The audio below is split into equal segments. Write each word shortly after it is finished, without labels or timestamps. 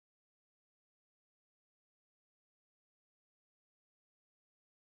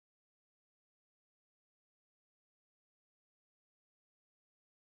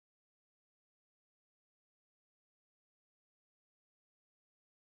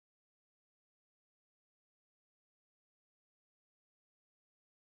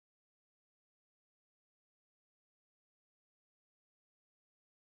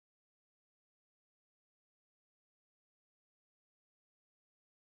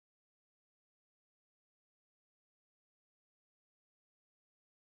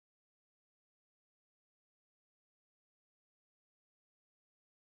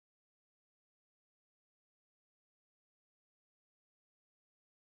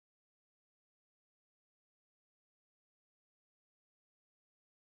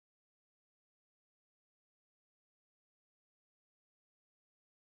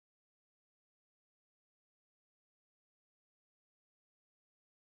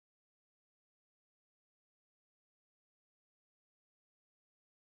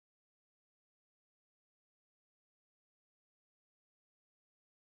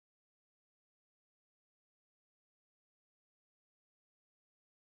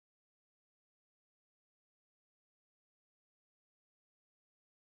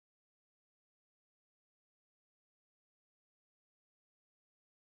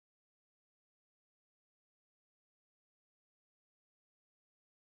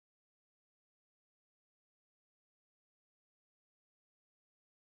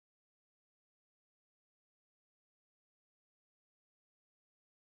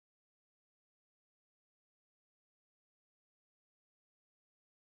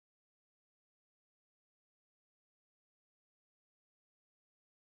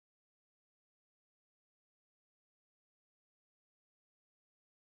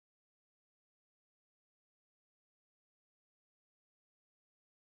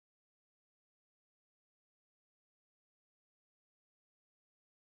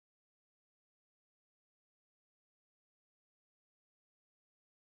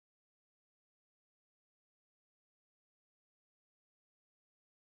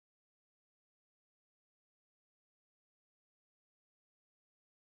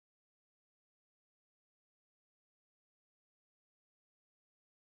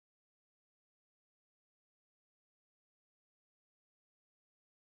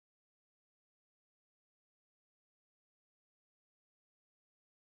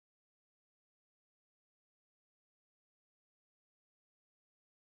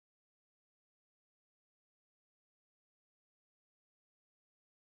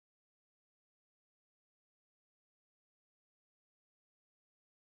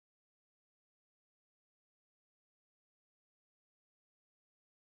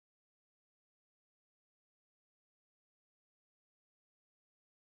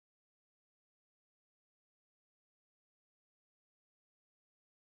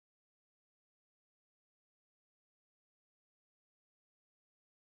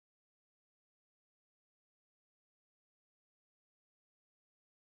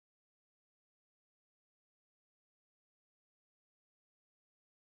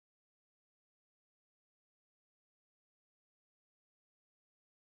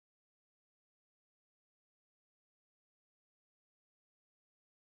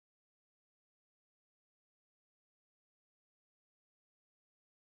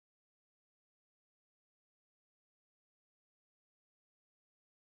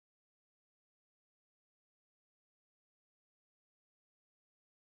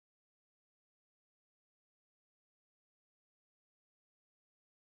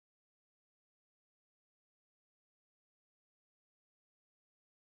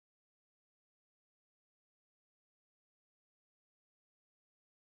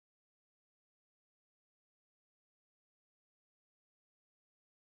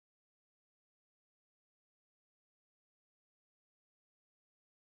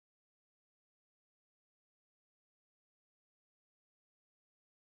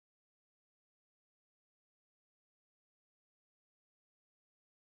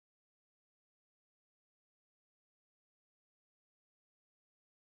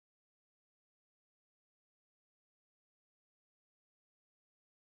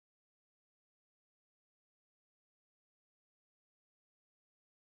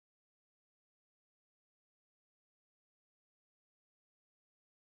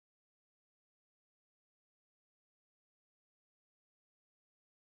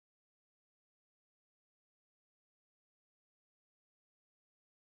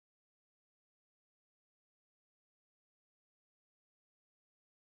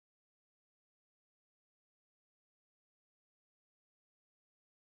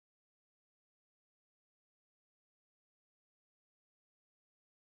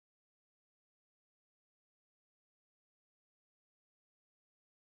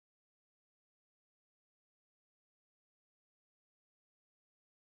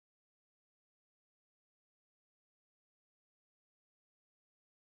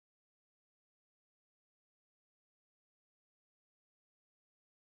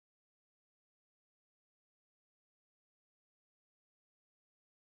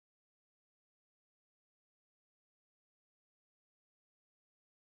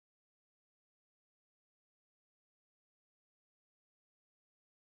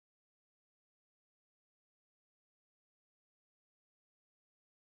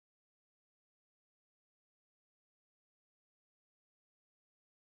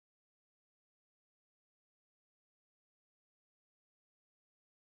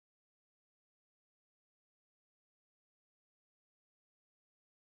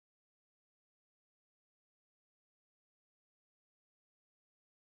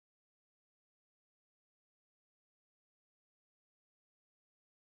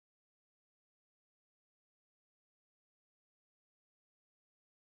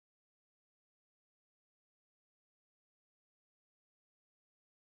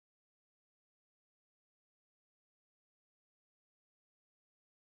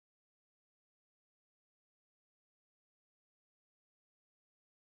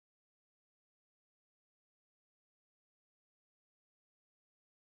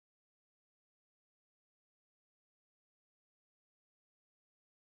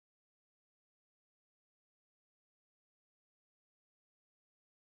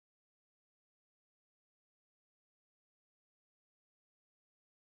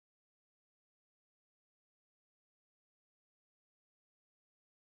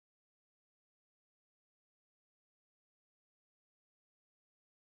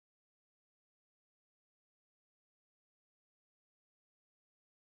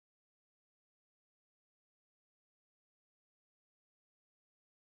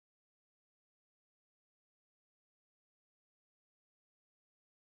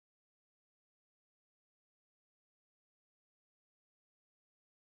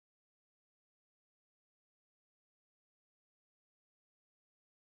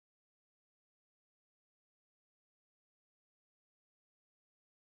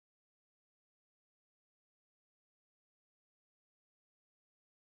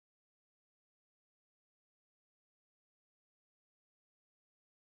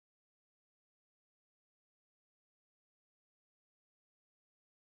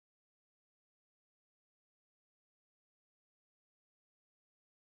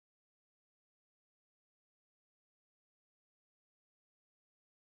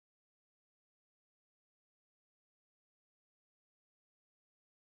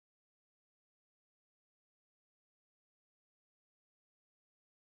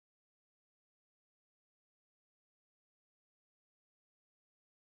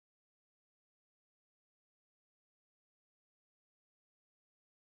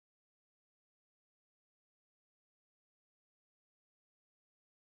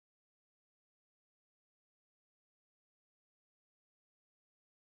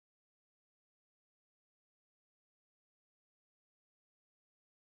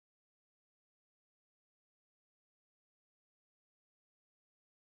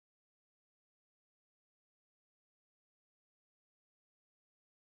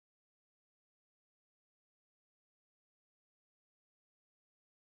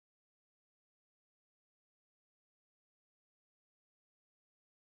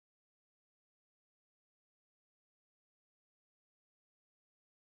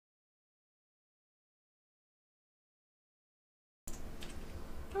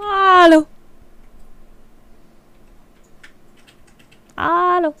Háló!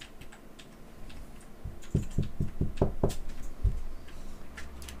 Háló!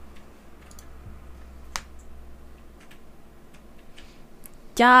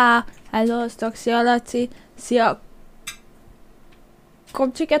 Csá! Hellóztok, szia Laci! Szia!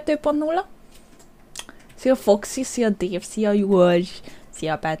 Komcsi 2.0? Szia Foxy, szia Dave, szia Józs!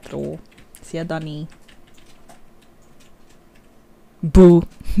 Szia Petro! Szia Dani! Bú!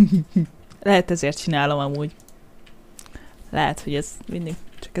 Lehet ezért csinálom amúgy. Lehet, hogy ez mindig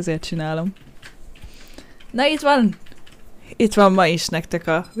csak ezért csinálom. Na itt van! Itt van ma is nektek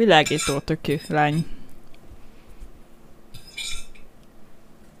a világító tökű lány.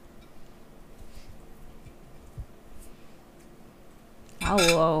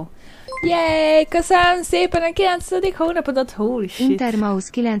 Wow. Yay! Köszönöm szépen a 9. hónapodat, holy shit! Intermaus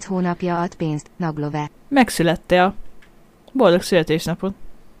 9 hónapja ad pénzt, Naglove. Megszülettél. Boldog születésnapot!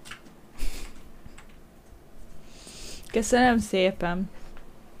 Köszönöm szépen!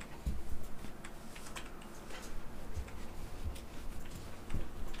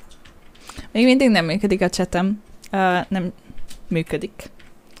 Még mindig nem működik a chatem. Nem működik.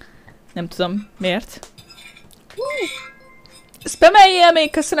 Nem tudom miért. Spameljél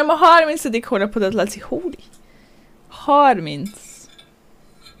még, köszönöm a 30. hónapodat, Laci. Holy! 30.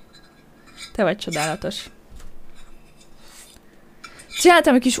 Te vagy csodálatos.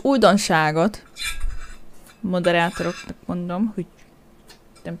 Csináltam egy kis újdonságot. Moderátoroknak mondom, hogy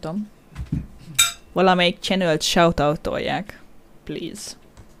nem tudom. Valamelyik channel-t shoutoutolják. Please.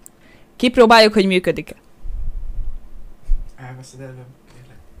 Kipróbáljuk, hogy működik-e. Elveszed előbb,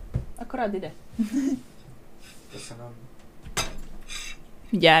 kérlek. Akkor add ide. Köszönöm.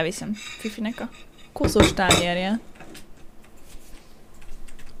 Ugye elviszem Fifinek a koszos tányérját.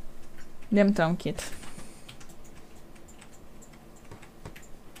 Nem tudom kit.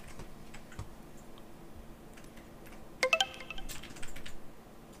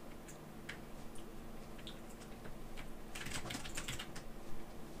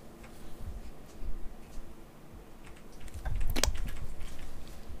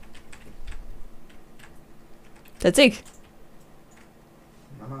 Tetszik?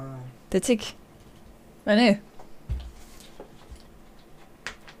 Na már. Tetszik? Menő?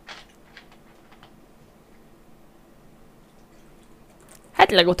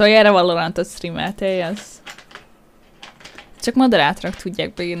 Hát legutoljára Valorantot streameltél, ez. Csak moderátorok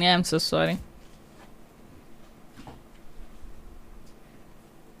tudják beírni, I'm so sorry.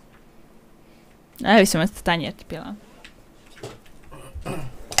 Elviszem ezt a tányért pillanat.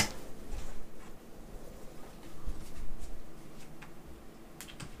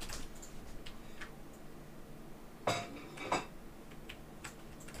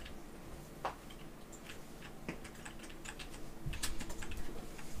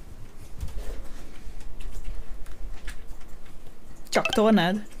 Csak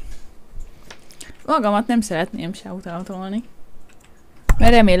tornád? Magamat nem szeretném shoutoutolni.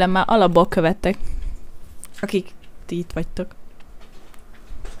 Mert remélem már alapból követtek. Akik ti itt vagytok.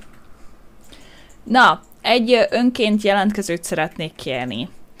 Na, egy önként jelentkezőt szeretnék kérni.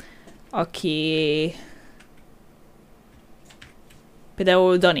 Aki...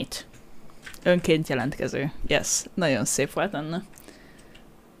 Például Danit. Önként jelentkező. Yes, nagyon szép volt Anna.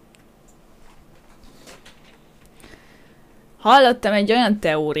 Hallottam egy olyan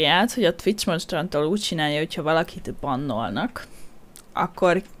teóriát, hogy a Twitch mostantól úgy csinálja, hogyha valakit bannolnak,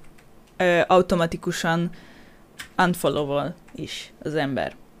 akkor automatikusan unfollow-ol is az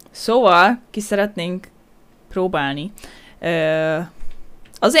ember. Szóval ki szeretnénk próbálni.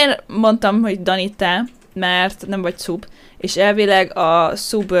 Azért mondtam, hogy Dani te, mert nem vagy sub, és elvileg a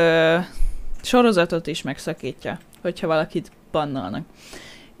sub sorozatot is megszakítja, hogyha valakit bannolnak.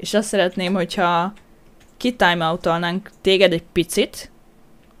 És azt szeretném, hogyha ki-timeoutolnánk téged egy picit,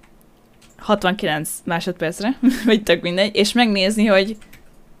 69 másodpercre, vagy tök mindegy, és megnézni, hogy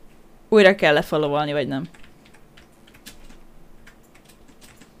újra kell followolni, vagy nem.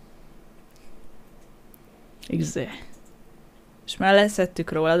 Igazán. És már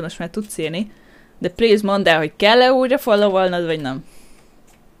leszettük rólad, most már tudsz írni, de please mondd el, hogy kell-e újra followolnod, vagy nem.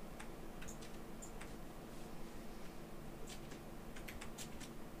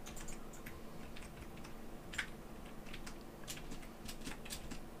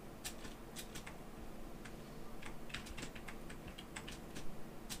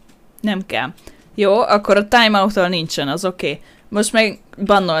 Nem kell. Jó, akkor a timeout-tól nincsen, az oké. Okay. Most meg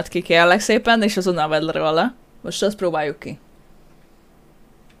bannolt ki, kérlek szépen, és azonnal vedd le róla. Most azt próbáljuk ki.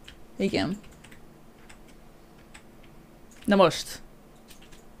 Igen. Na most.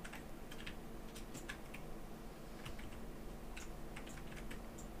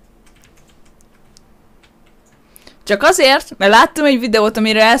 Csak azért, mert láttam egy videót,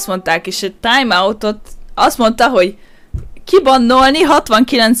 amire ezt mondták, és egy timeoutot azt mondta, hogy kibannolni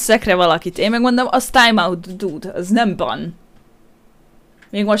 69 szekre valakit. Én megmondom, az timeout, dude, az nem ban.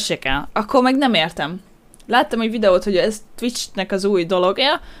 Még most se kell. Akkor meg nem értem. Láttam egy videót, hogy ez Twitchnek az új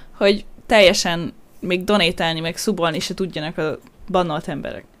dologja, hogy teljesen még donétálni, meg szubolni se tudjanak a bannolt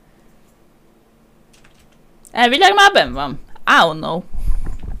emberek. Elvileg már benn van. I don't know.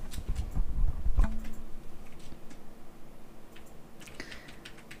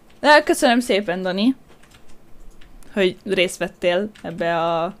 De köszönöm szépen, Dani, hogy részt vettél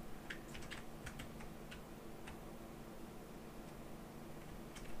ebbe a...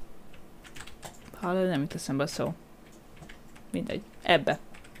 Hallod, nem jut eszembe a szó. Mindegy. Ebbe.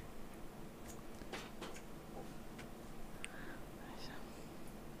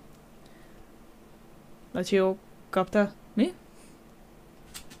 Lacsi jó kapta? Mi?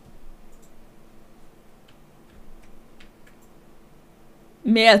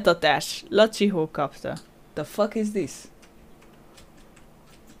 Méltatás. Lacsi hó kapta. The fuck is this?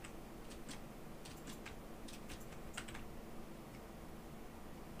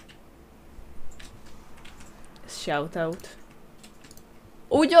 Shoutout.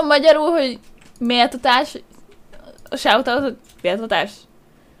 Úgy van magyarul, hogy méltatás. A shoutout, hogy méltatás.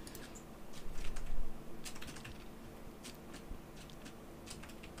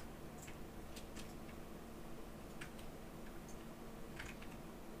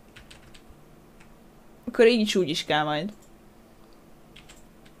 Akkor így is úgy is kell majd.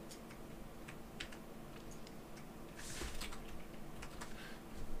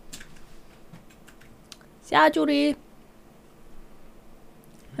 Szia, Gyuri!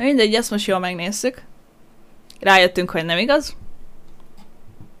 Mindegy, ezt most jól megnézzük. Rájöttünk, hogy nem igaz.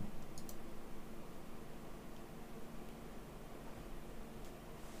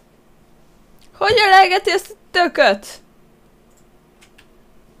 Hogy ölelgeti ezt a tököt?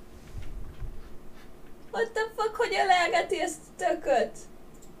 What the fuck, hogy ölelgeti ezt a tököt?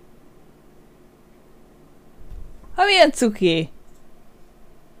 Ha milyen cuki?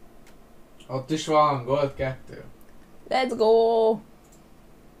 Ott is van, Gold 2. Let's go!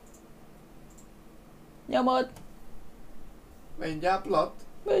 Nyomod! Mindjárt plat.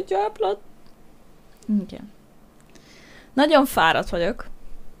 Mindjárt. Igen. Nagyon fáradt vagyok.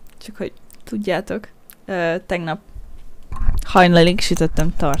 Csak hogy tudjátok. Tegnap hajnalig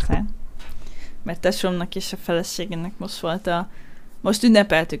sütöttem tartán. Mert tesómnak és a feleségének most volt most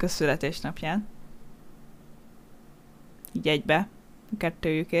ünnepeltük a születésnapján. Így egybe. A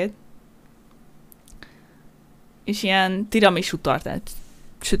kettőjükét. És ilyen tiramisu tartát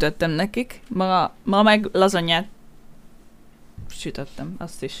sütöttem nekik. Ma meg lazanyát sütöttem,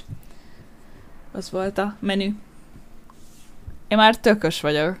 azt is. Az volt a menü. Én már tökös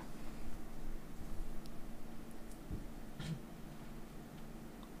vagyok.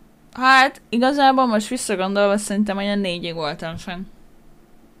 Hát, igazából most visszagondolva szerintem olyan 4-ig voltam fenn.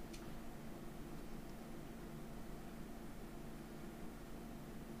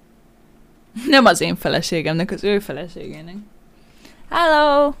 Nem az én feleségemnek, az ő feleségének.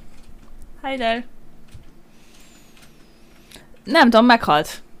 Hello! Hi there! Nem tudom,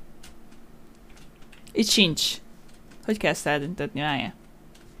 meghalt. Itt sincs. Hogy kell ezt eldöntetni, várjál?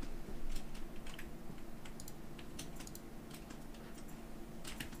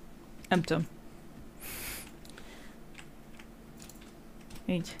 Nem tudom.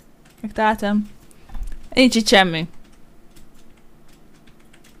 Így. Megtaláltam. Nincs itt semmi.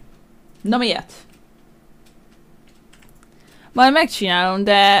 Na miért? Majd megcsinálom,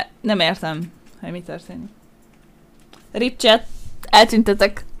 de nem értem, hogy mi történik. Rip chat,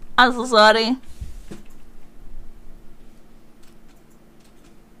 eltüntetek. I'm so sorry.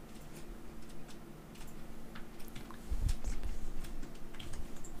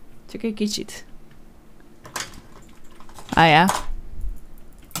 Csak egy kicsit. Álljál.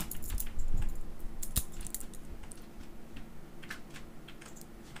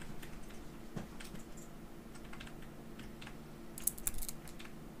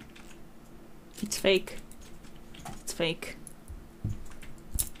 It's fake. It's fake.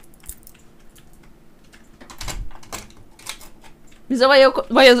 Bizony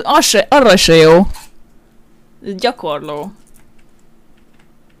vagy az arra se jó. Ez gyakorló.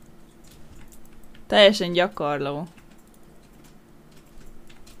 Teljesen gyakorló.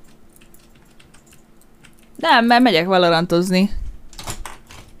 Nem, mert megyek valorantozni.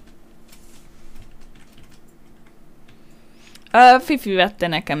 A Fifi vette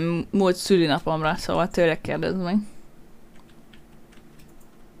nekem múlt szülinapomra, szóval tőle kérdezd meg.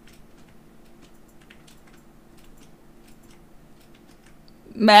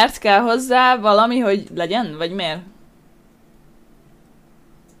 Mert kell hozzá valami, hogy legyen? Vagy miért?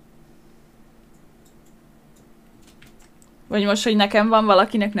 Vagy most, hogy nekem van,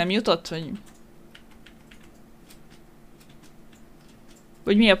 valakinek nem jutott?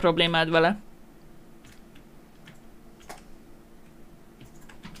 Vagy mi a problémád vele?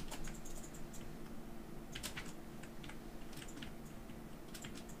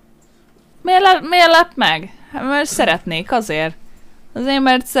 Miért lep meg? Hát, mert szeretnék, azért. Azért,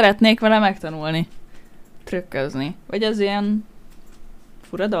 mert szeretnék vele megtanulni. Trükközni. Vagy ez ilyen...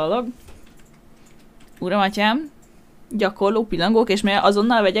 fura dolog? Uram, atyám? Gyakorló pillangók, és miért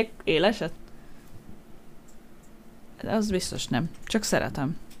azonnal vegyek éleset? De az biztos nem. Csak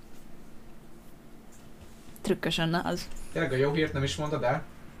szeretem. Trükkösen az. Tényleg a jó hírt nem is mondod el?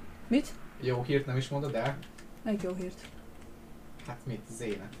 Mit? Jó hírt nem is mondod el? Meg jó hírt. Hát mit,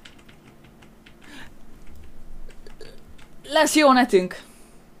 zéne? Lesz jó netünk!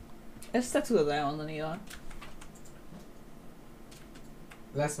 Ezt te tudod elmondani, jól.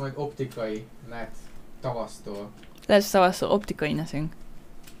 Lesz majd optikai net tavasztól. Lesz szavaszol optikai netünk.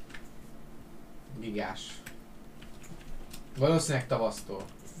 Gigás. Valószínűleg tavasztól.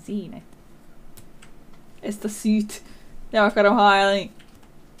 Színek. Ezt a szűt. Nem akarom hallani.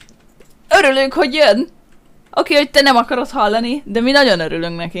 Örülünk, hogy jön! Oké, hogy te nem akarod hallani, de mi nagyon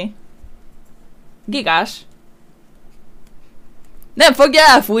örülünk neki. Gigás. Nem fogja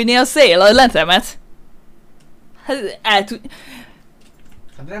elfújni a szél a letemet. Hát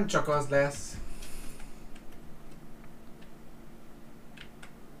Hát nem csak az lesz.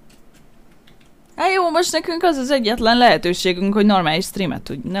 Hát jó, most nekünk az az egyetlen lehetőségünk, hogy normális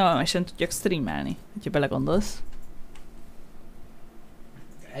streamet normálisan tudjak streamelni, hogyha belegondolsz.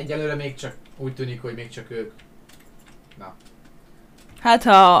 Egyelőre még csak úgy tűnik, hogy még csak ők. Na. Hát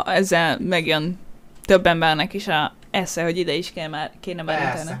ha ezzel megjön több embernek is a esze, hogy ide is kéne már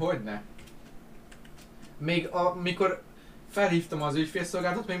Persze, internet. hogyne. Még amikor felhívtam az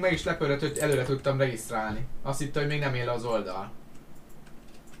ügyfélszolgáltatót, még meg is lepődött, hogy előre tudtam regisztrálni. Azt hitte, hogy még nem él az oldal.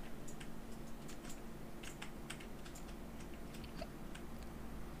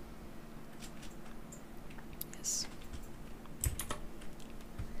 Yes.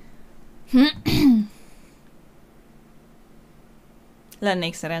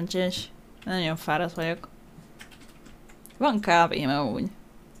 Lennék szerencsés. Nagyon fáradt vagyok. Van kávém amúgy.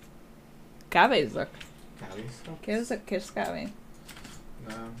 Kávézzak? Kávészak? Kérsz kávét?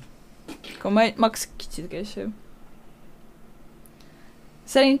 Nem. Akkor majd max kicsit később.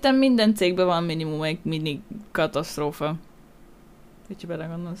 Szerintem minden cégben van minimum egy mini katasztrófa. Hogyha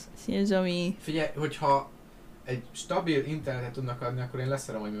belegondolsz. Szia Zsomi! Figyelj, hogyha egy stabil internetet tudnak adni, akkor én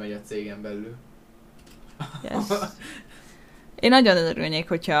leszerem, hogy mi megy a cégen belül. Yes. Én nagyon örülnék,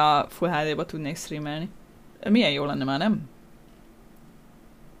 hogyha Full HD-ba tudnék streamelni. Milyen jó lenne már, nem?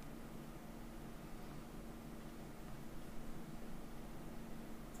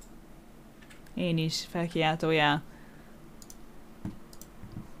 Én is, felkiáltójá.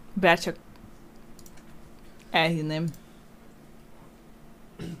 Bár csak elhinném.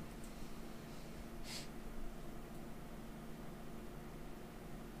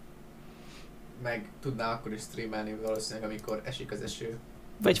 Meg tudná akkor is streamelni valószínűleg, amikor esik az eső.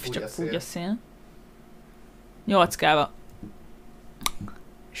 Vagy Fúj csak a szél. fúj a szél. 8K-ba.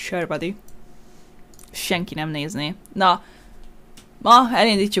 Sure, buddy. Senki nem nézné. Na, ma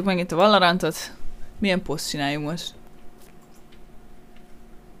elindítjuk megint a Valorantot. Milyen poszt csináljunk most?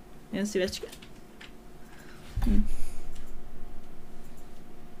 Milyen szívecske?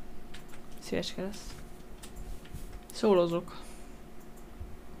 Szívecske lesz. Szólózok.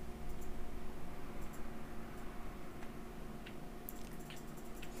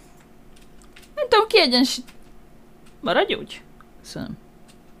 Nem tudom, Maradj úgy. Köszönöm.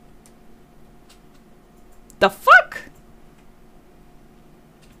 The fuck?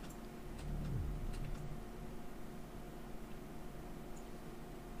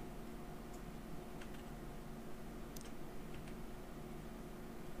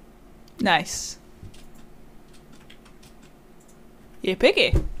 Nice.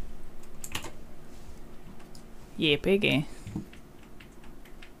 JPG? JPG?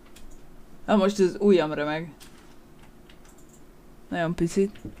 Most az ujjam remeg. Nagyon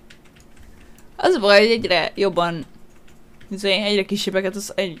picit. Az baj, hogy egyre jobban... egyre kisebbeket,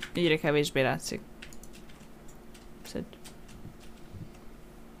 az egyre kevésbé látszik.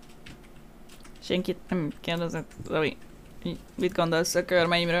 Senkit nem kérdezett, Robi. Mit gondolsz a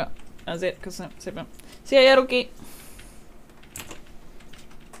körmeimről? Azért köszönöm szépen. Szia, Jaruki!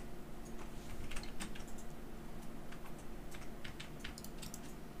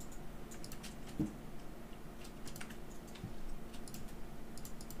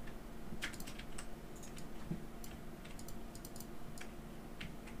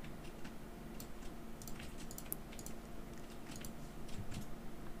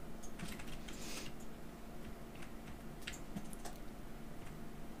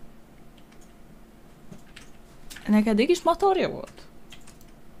 Ennek eddig is motorja volt?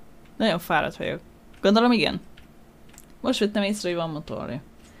 Nagyon fáradt vagyok. Gondolom igen. Most vettem észre, hogy van motorja.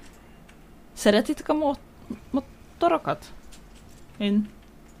 Szeretitek a motorokat? Én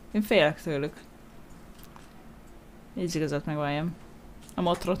félek tőlük. Így igazat megvalljam. A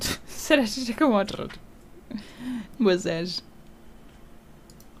motrot. Szeretitek a motrot. Bozás.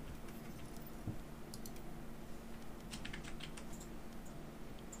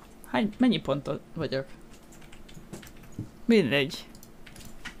 Mennyi ponton vagyok? Mindegy.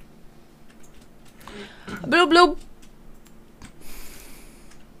 Blub blub!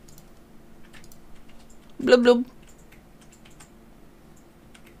 Blub blub!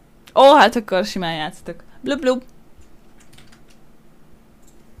 Ó, hát akkor simán játszottak. Blub blub!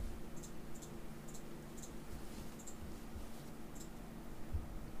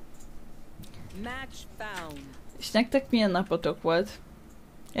 És nektek milyen napotok volt?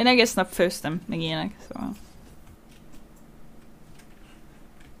 Én egész nap főztem, meg ilyenek, szóval.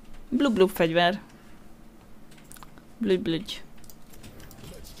 Blub blub fegyver. Blub blub.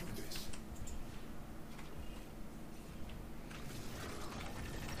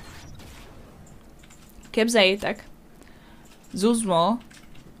 Képzeljétek, Zuzmo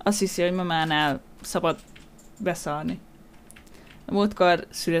azt hiszi, hogy mamánál szabad beszarni. A múltkor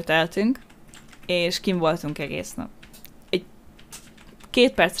születeltünk, és kim voltunk egész nap.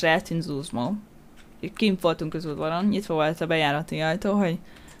 2 percre eltűnt Zuzmo. Kint voltunk az udvaron, nyitva volt a bejárati ajtó, hogy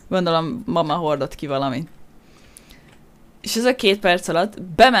gondolom mama hordott ki valamit. És ez a 2 perc alatt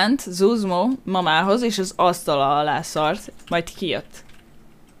bement Zuzmo mamához, és az asztala alá szart, majd kijött.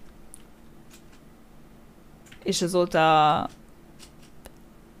 És azóta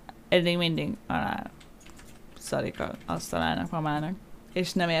eddig mindig alá szarik az asztalának mamának.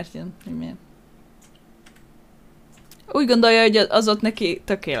 És nem értjön, hogy miért. Úgy gondolja, hogy az ott neki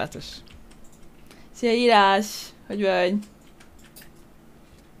tökéletes. Szia írás! Hogy vagy?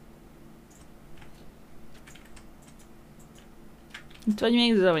 Itt vagy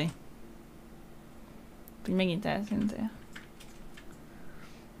még, Zoli? Hogy megint elszíntél.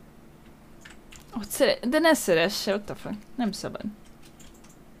 De ne szeresse, what the fuck. Nem szabad.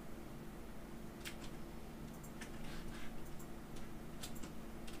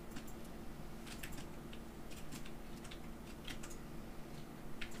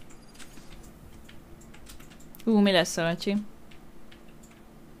 Mi lesz a lacsi?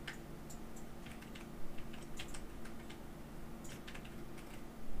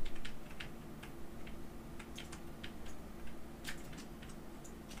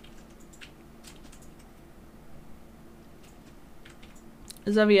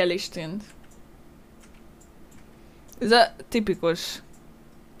 Ez a el is tűnt. Ez a tipikus.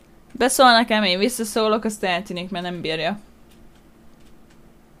 Beszól nekem, én visszaszólok, azt eltűnik, mert nem bírja.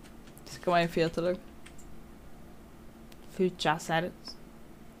 Ezek a mai fiatalok. Főcsászár.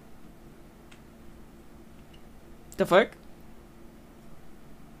 The fuck?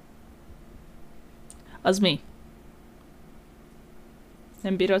 Az mi?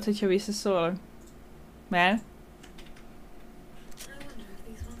 Nem bírod, hogyha visszaszólok? Mert?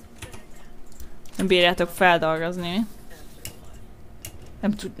 Nem bírjátok feldolgozni,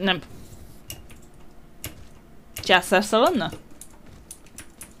 mi? Nem. Császárszalonna?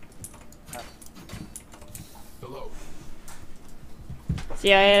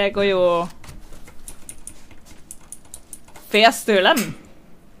 Szia, erre golyó! Félsz tőlem?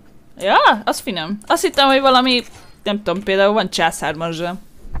 Ja, az finom. Azt hittem, hogy valami, nem tudom, például van császármazsa.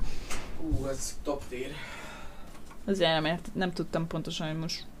 Ez top tier. Azért nem tudtam pontosan, hogy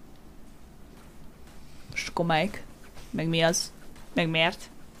most akkor melyik? Meg mi az? Meg miért?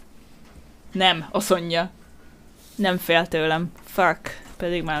 Nem, asszonyja. Nem fél tőlem. Fuck.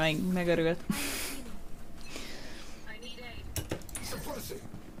 Pedig már megörült.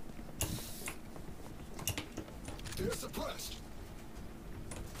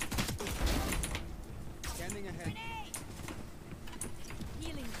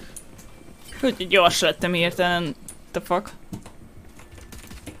 Hogy gyors lettem hirtelen. The fuck?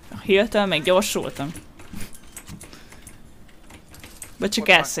 Hirtelen meg gyorsultam. Vagy csak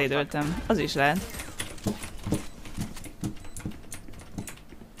elszédültem. Az is lehet.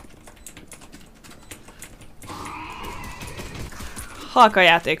 Halka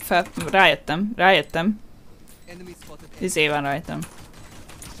játék fel. Rájöttem. Izé van rajtam.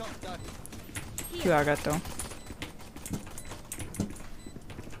 Kihallgató.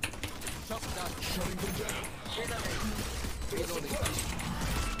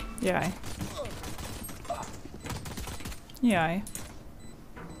 Jaj. Jaj.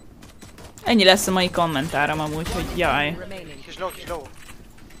 Ennyi lesz a mai kommentárom amúgy, hogy jaj.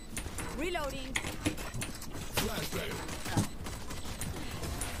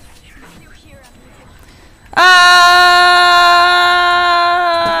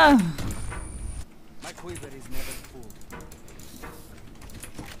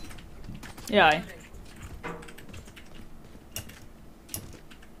 Jaj.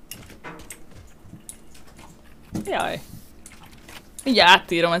 Jaj. Így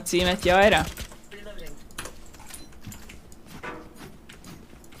átírom a címet, jajra.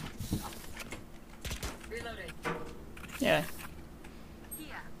 Jaj.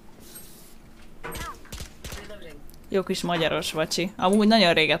 Jó kis magyaros vacsi. Amúgy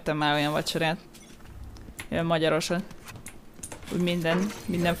nagyon rég ettem már olyan vacsorát. Olyan magyarosat. Úgy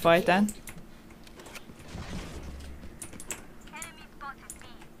minden fajtán.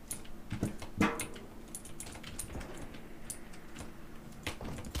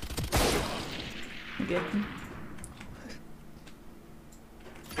 Igen.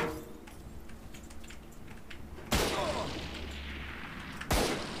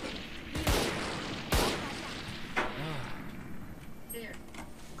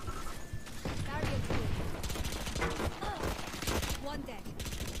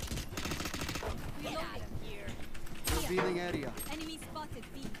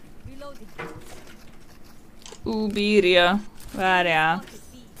 Bírja. Várjál.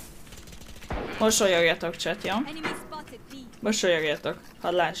 Mosolyogjatok, chat, jó? Mosolyogjatok.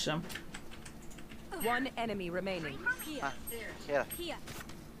 Hadd lássam.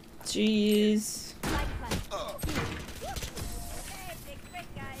 Jeez.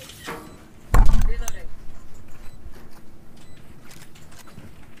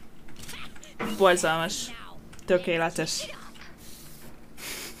 Borzalmas. Tökéletes.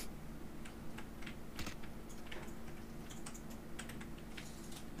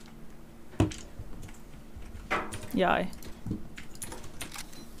 Jaj.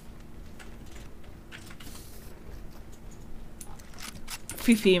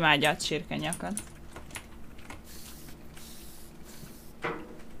 Fifi imádja a csirkenyakat.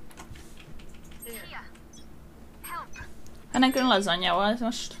 Hát nekünk lazanya volt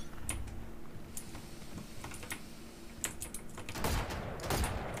most.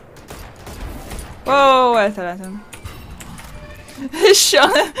 Ó, eltaláltam.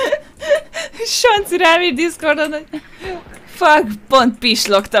 Sanci rám írt Discordon, hogy fuck, pont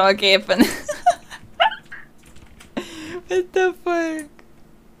pislogtam a képen. What the fuck?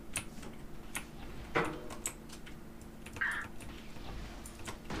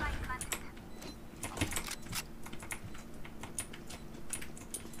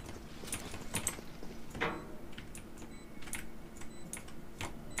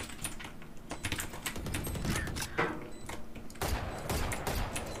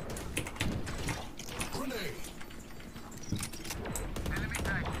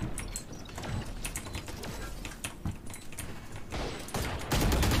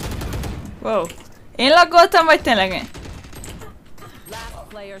 Wow. Én laggoltam, vagy tényleg én?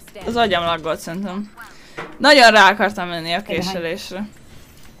 Az agyam laggolt szerintem. Nagyon rá akartam menni a késelésre.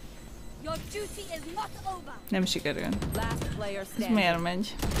 Nem sikerül. Ez miért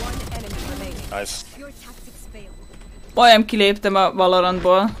megy? Nice. Majdnem kiléptem a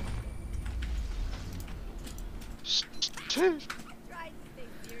Valorantból.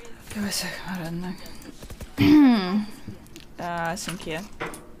 Köveszek maradnak. Eszünk ilyet.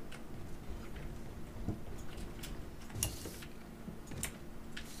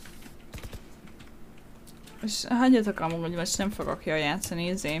 És hagyjatok amúgy, hogy most nem fogok jól játszani,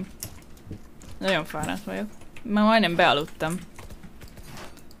 izé. Nagyon fáradt vagyok. Már majdnem bealudtam.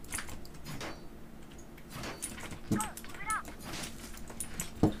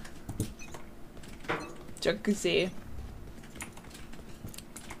 Csak izé.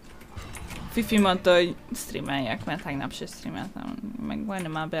 Fifi mondta, hogy streameljek, mert tegnap se streameltem. Meg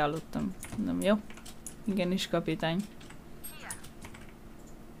majdnem már bealudtam. Mondom, jó? Igenis, kapitány.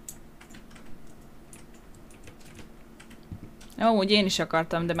 Jó, úgy én is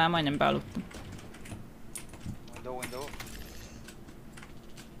akartam, de már majdnem bealudtam. Window.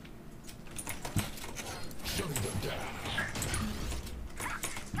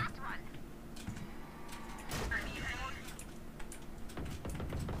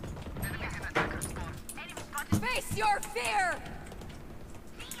 Face your fear!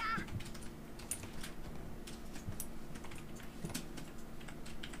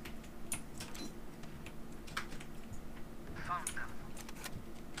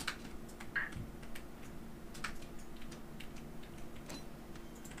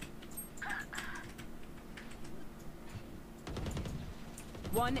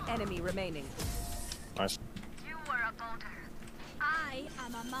 One enemy remaining. Nice. You are a boulder. I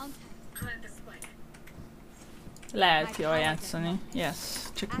am a mountain. Plant the spike. Lehet jól játszani. Yes.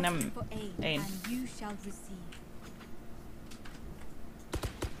 Csak nem Ask for aid, én. and you shall receive.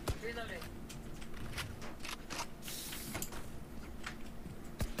 Reloading.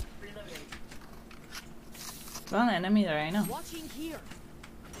 Reloading. Van enemy Reyna? Watching here.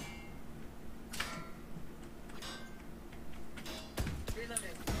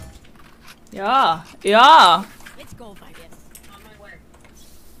 Reloading. Ja! Ja! Let's go by this. On my way.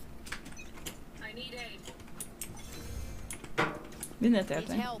 I need aid. Mindent Need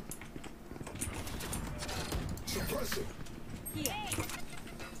érteni. help. Here.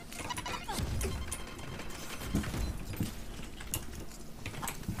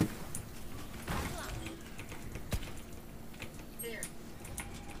 Here.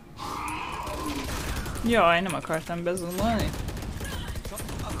 Jaj, nem akartam bezumolni.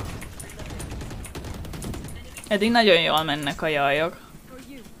 Eddig nagyon jól mennek a jajok. For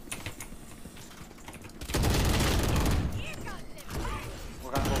you.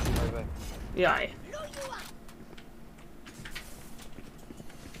 Jaj.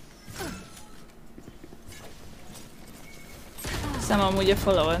 Szem amúgy a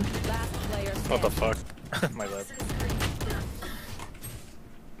follow-on. Last player What the standing. fuck? My bad.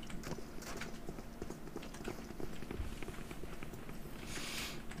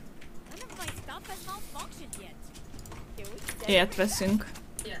 None of my stuff has malfunctioned yet. Can we set Ilyet veszünk.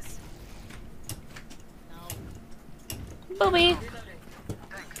 Yes. No. Bobby! Reloading.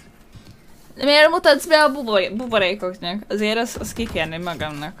 Miért mutatsz be a buborékoknak? Azért azt kikérném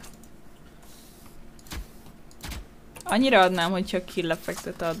magamnak. Annyira adnám, hogyha kill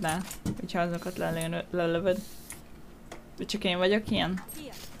effektet adnál. Hogyha azokat lelövöd. Vagy csak én vagyok ilyen?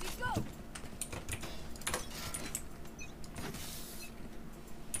 Here. Let's go.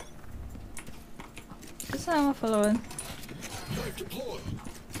 Köszönöm a follow-t.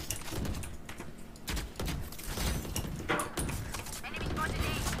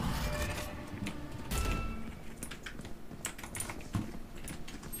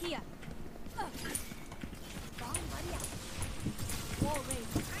 Here. Bomb buddy out. Wall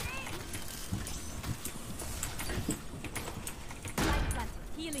raised. Light planted.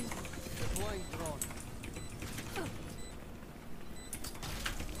 Healing. Deploying drone.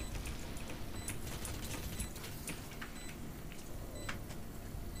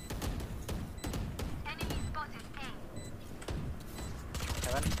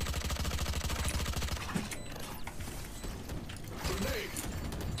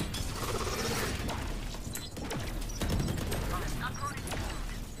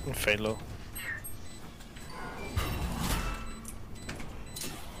 Fade low.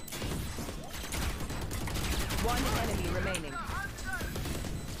 One enemy remaining.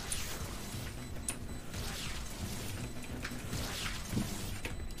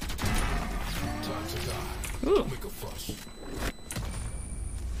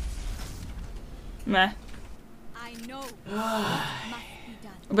 Me. I know. What must be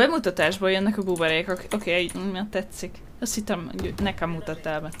done. A bemutatásból jönnek a buborékok. Oké, okay, tetszik. Azt hittem, hogy nekem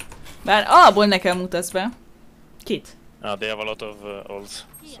mutattál be. Bár alapból nekem mutatsz be. Kit? They have a lot of ults,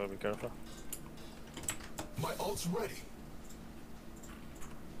 so be careful. My ult's ready.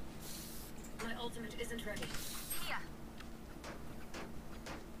 My ultimate isn't ready.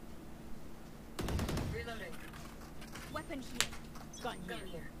 Reloading. Weapon here. Gun Gun here.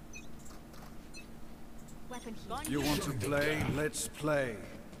 here. Weapon here. You want to play? Let's play.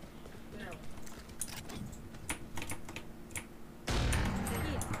 No.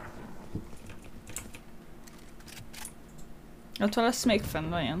 Here. Ott valasz még fenn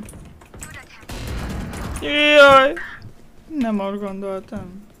vajon? Jaj! Nem arra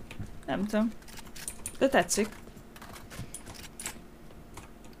gondoltam. Nem tudom. De tetszik.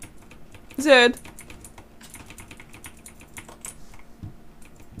 Zöld!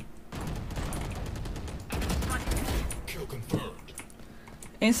 Kill confirmed.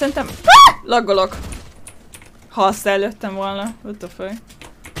 Én szerintem... Laggolok! Ha azt előttem volna. What the fuck?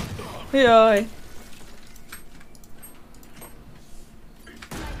 Jaj! Light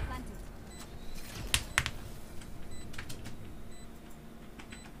planted.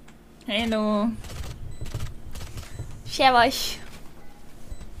 Hello! Szevasz!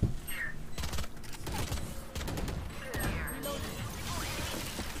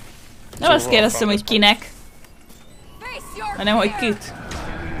 Nem azt kérdeztem, hogy kinek, Face your hanem hogy fear. kit.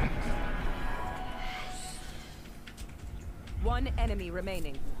 One enemy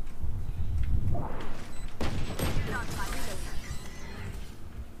remaining.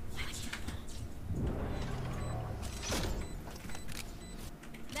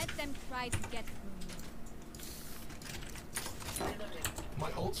 Let them try to get through me. My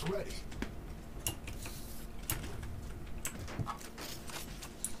ult's ready.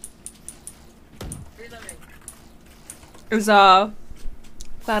 Ez a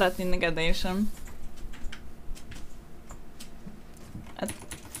fáradt innegedésem. Hát...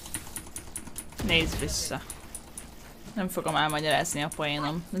 Nézd vissza. Nem fogom elmagyarázni a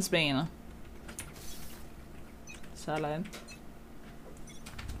poénom. Ez béna. Szalad.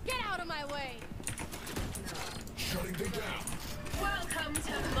 Get out of my way! Shutting them down. Welcome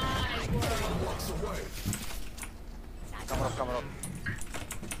to my world. Walks away. Come on.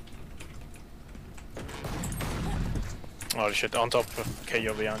 Oh shit, on top.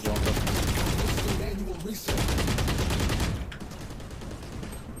 KO behind you on top. Manual reset.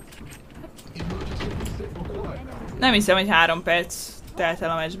 Emergency reset required. Nem hiszem, hogy 3 perc telt el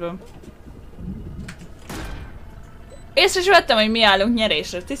a meccsből. Észre is vettem, hogy mi állunk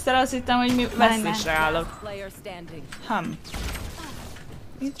nyerésre. Tisztel azt hittem, hogy mi vesztésre állok. Player standing.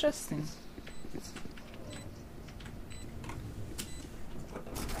 Interesting.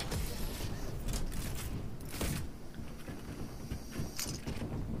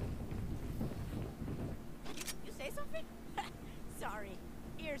 You say something? Sorry,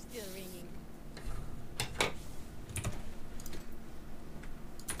 ears still ringing.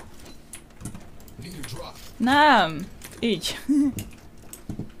 Need a drop. Nem. Így.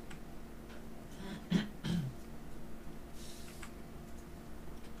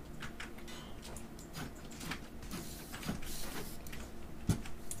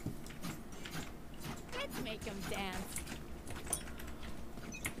 Let's make them dance.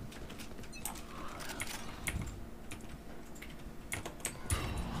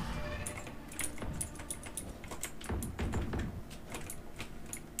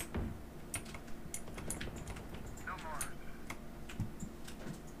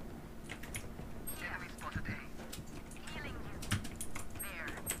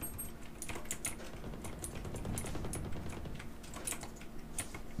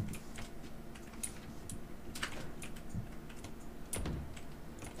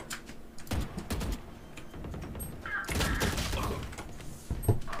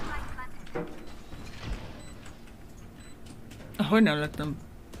 Hogy nem lettem?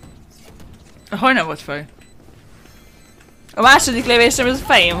 Hogy nem volt fej? A második lövésem az a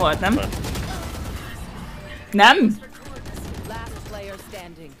fején volt, nem? Nem? Last player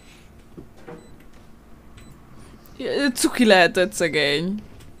standing. Cuki lehetett szegény.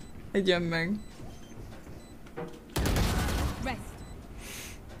 Egyen meg. Rest.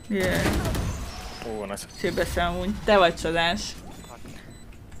 Yeah. Oh, nice. Sébeszem amúgy. Te vagy csodás.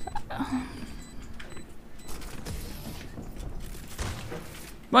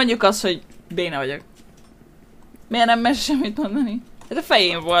 Mondjuk azt, hogy béna vagyok. Miért nem mer semmit mondani? Ez a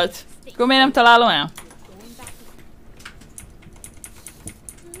fején volt. Akkor miért nem találom el? Going back to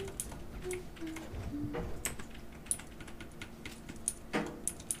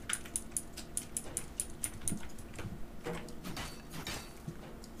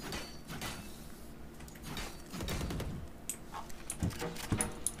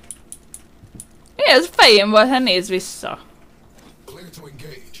Ez a fején volt, hát nézd vissza. Clear to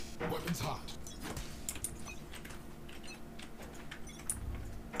engage. Weapons hot.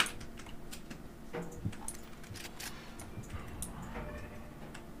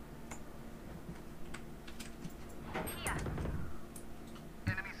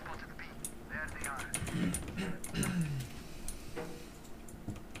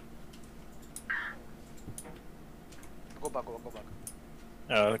 Go back.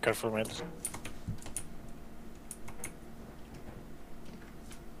 Careful mate.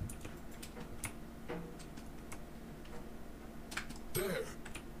 There.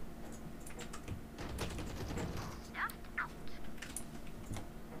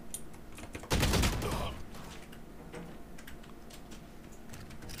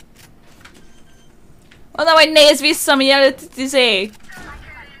 Mondom, hogy nézz vissza, mielőtt itt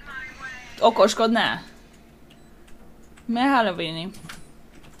okoskodnál. Miért Halloween-i?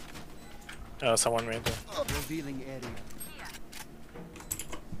 Someone made. Revealing area.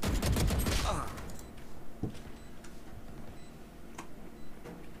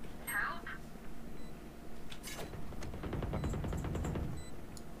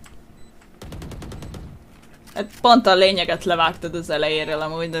 Hát pont a lényeget levágtad az elejéről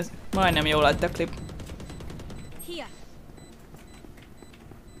amúgy, de majdnem jól lett a klip. here.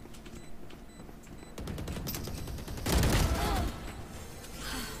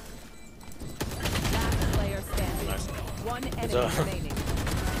 Last player standing. One enemy remaining.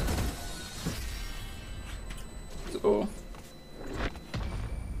 Ó.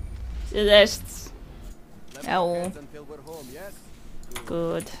 Just... Level Ow. heads until we're home, yes?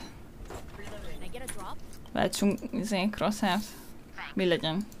 Good. Can I get a drop? Váltsunk crosshairs? Mi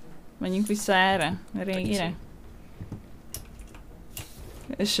legyen? Menjünk vissza erre? A régire?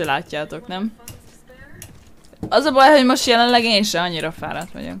 Ezt se látjátok, nem? Az a baj, hogy most jelenleg én se annyira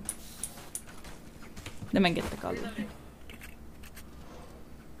fáradt vagyok. De megjöttek aludni.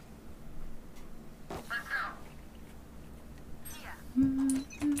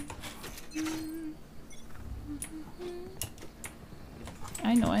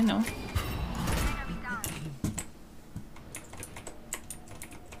 I know, I know.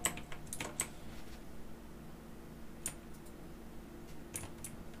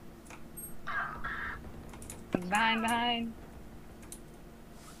 Behind.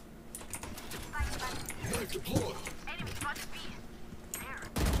 Knife deployed.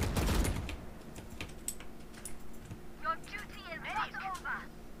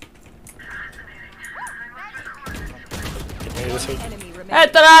 Can you use it? Enemy remaining.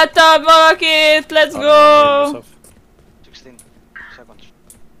 Eltaláltam valakit! Let's go! 16 seconds.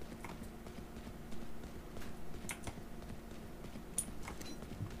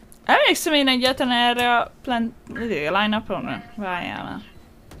 Emlékszem én egyáltalán erre a line-upra? Várjál már.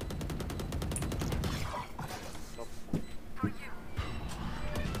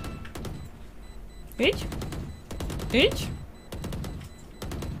 Így? Így?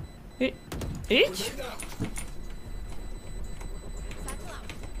 Így?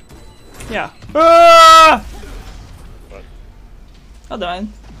 Ja. Oda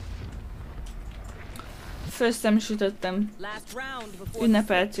van. First time sütöttem. Last round before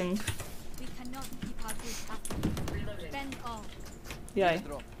Ünnepeltünk. We cannot keep our goods up. Spend all. Jaj.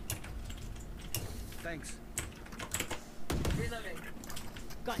 Drop. Thanks.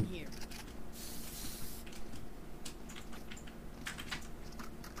 gun here.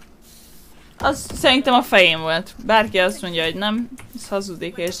 Az szerintem a fején volt. Bárki azt mondja, hogy nem, ez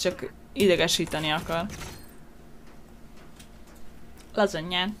hazudik és csak idegesíteni akar.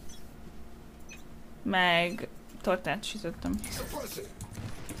 Lazanyán. Meg tortát sütöttem. Suppressing.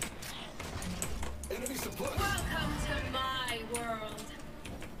 Enemy suppressed. Welcome to my world.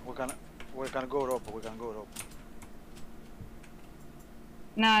 We can go rope. We can go rope.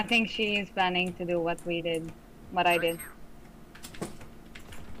 No, I think she is planning to do what we did. What I did.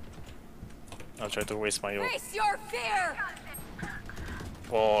 I'll try to waste my ult. Face your fear!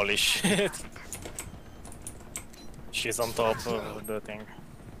 Holy shit! She's on top of the thing.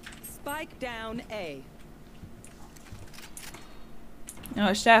 Spike down A. Ja,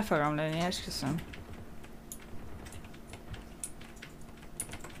 most el fogom lőni, esküszöm.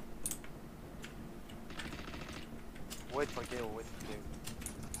 Wait for KO, wait for KO.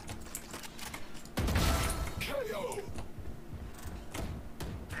 KO.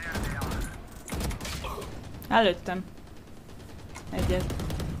 Előttem. Egyet.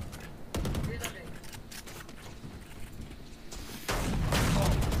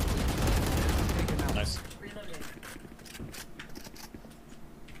 Nice.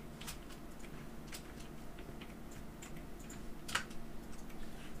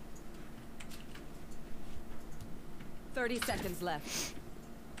 30 seconds left.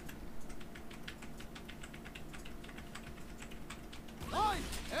 I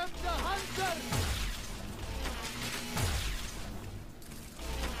am the hunter!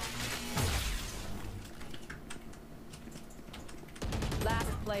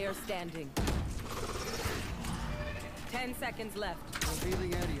 Last player standing. 10 seconds left.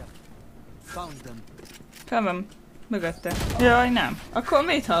 Revealing area. Found them. Fel van. Mögötte. Jaj, nem. Akkor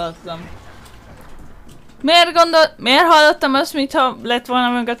mit hallottam? Miért hallottam azt, mintha lett volna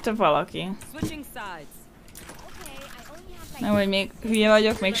mögötte valaki? Switching sides. Okay, I only have like Nem, hogy még hülye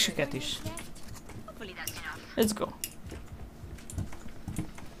vagyok, még süket is. hopefully that's enough. Let's go.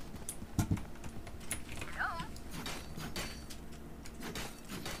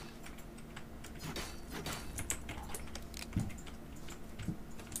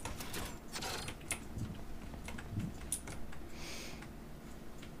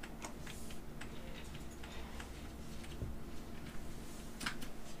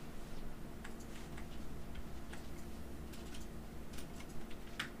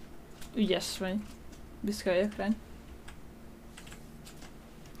 Ügyes vagy. Büszke vagyok rá.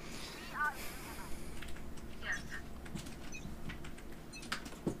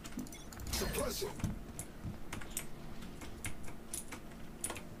 Suppressing.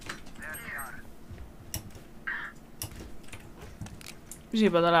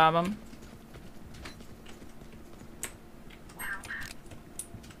 Zsibad a lábam.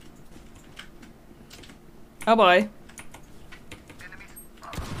 A baj.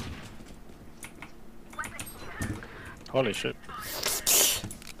 Holy shit.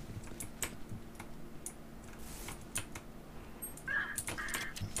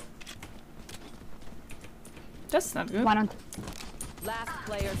 That's not good. One on Last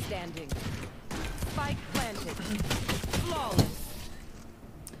player standing. Spike planted. Flawless.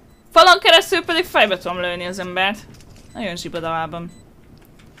 Falon keresztül pedig fejbe tudom lőni az embert. Nagyon zsibad a lábam.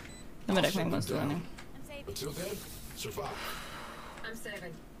 Nem merek megmozdulni. Until then, survive. I'm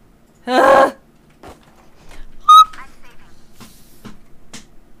saving. Ah!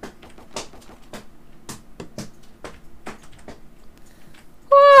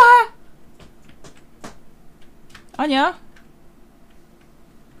 Anya?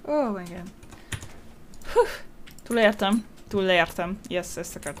 Oh my god. Túlértem. Yes,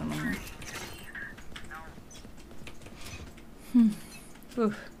 ezt akartam mondani.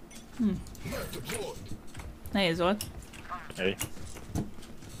 Nehéz volt. Hey.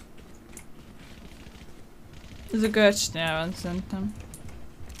 Ez a görcsnél van szerintem.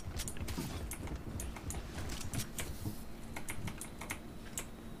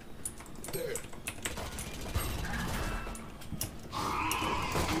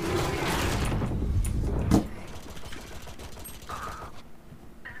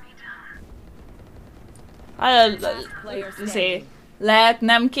 Lehet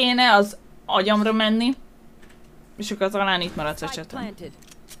nem kéne az agyamra menni, és akkor talán itt maradsz a csatorn.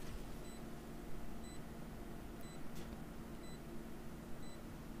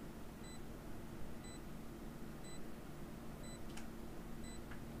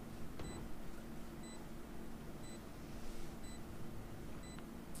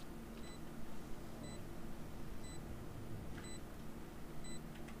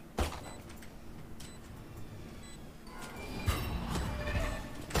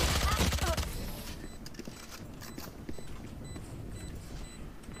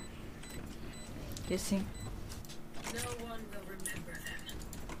 Kissing.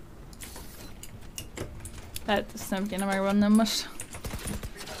 Hát ezt nem kéne megvannom most.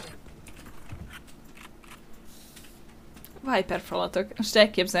 Viper falatok. Most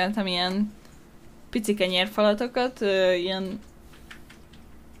elképzeltem ilyen picike nyérfalatokat, ilyen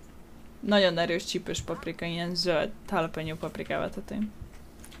nagyon erős csípős paprika, ilyen zöld jalapeno paprikával tettem.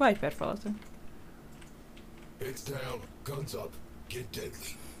 Viper falatok. It's down, guns up, get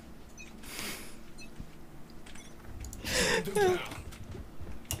deadly. Them down.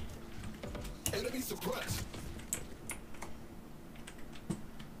 Enemy suppressed.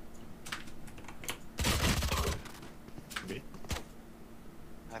 B. I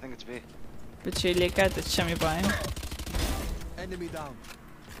think it's B. Becsülléket, ez semmi baj. Enemy down.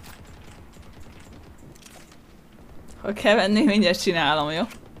 Ha kell venni, mindjárt csinálom, jó?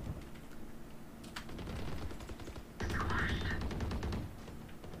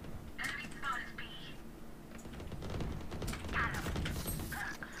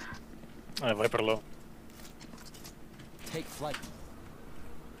 Viper low. Take flight.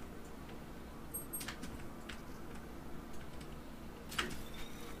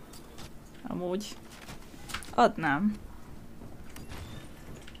 Amúgy adnám.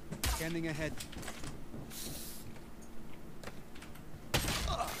 Scanning ahead.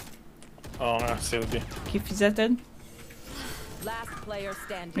 Oh, no, CLB. Kifizeted? Last player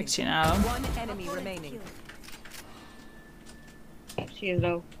standing. Megcsinálom. One enemy remaining. She is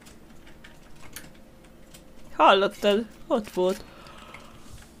low. Hallottad? Ott volt.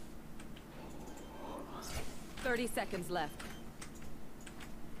 30 seconds left.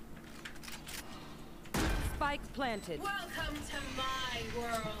 Spike planted. Welcome to my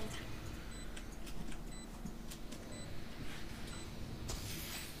world.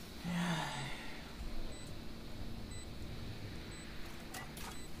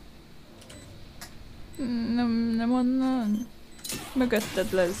 Nem onnan.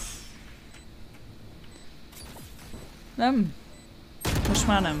 Mögötted lesz. Nem? Most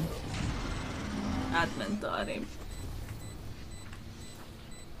már nem. Átment arrébb.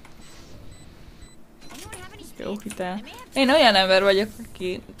 Jó hitel. Én olyan ember vagyok,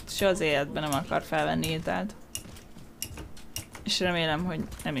 aki soha az életben nem akar felvenni hitelt. És remélem, hogy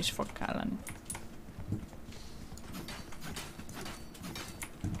nem is fog kelleni.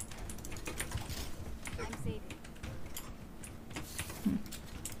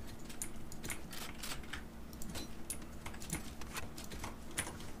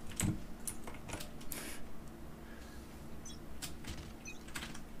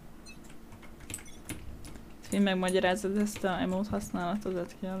 Én megmagyarázod ezt a emote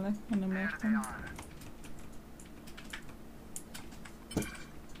használatodat, kérlek, én nem értem.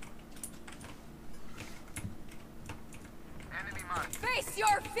 Face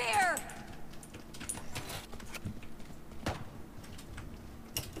your fear!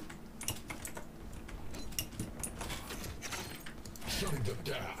 Shutting them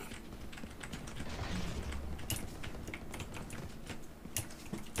down.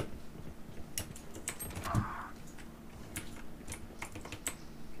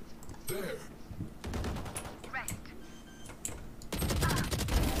 There.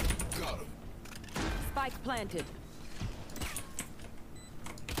 Got him. Spike planted.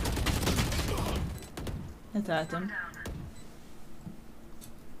 Letaltam.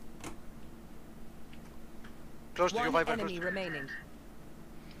 Close to you, One Viper. enemy remaining.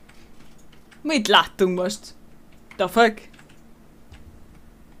 Mit láttunk most? The fuck?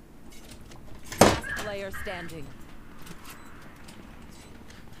 Player standing.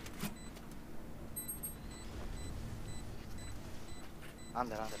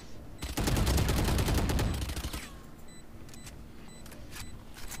 Under.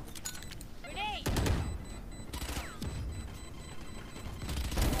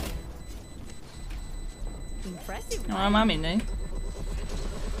 Impressive. Na, már mindegy.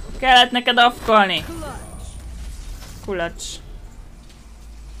 Kellett neked afkolni. Kulacs.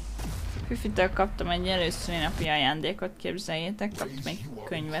 Fifitől kaptam egy előszüli napi ajándékot, képzeljétek. Kaptam egy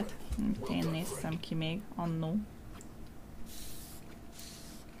könyvet. Amit én néztem ki még annó.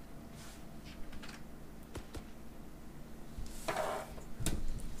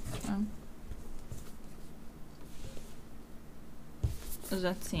 Az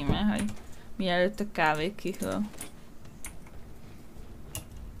a címe, hogy mielőtt a kávé kihűl.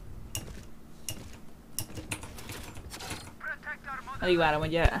 Alig várom,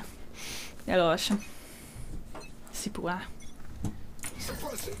 hogy elolvasom. Szipuá.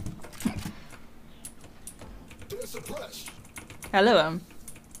 Előm?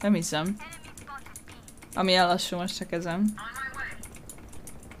 Nem hiszem. Amilyen lassú most a kezem.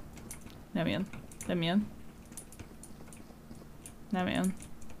 Nem jön. Nem jön. Nem jön.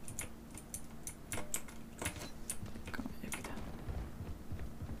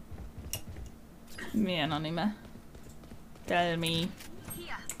 Milyen anime? Tell me.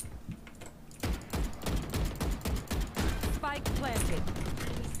 Spike planted.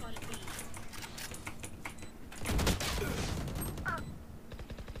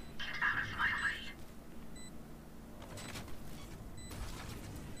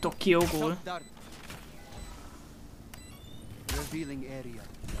 Tokióból. Revealing area.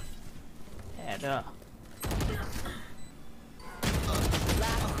 Erre.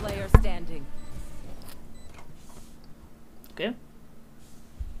 Last player standing. Oké.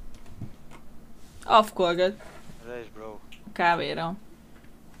 Afkolgat. Raise, bro. Kávéra.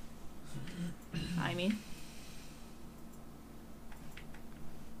 I mean.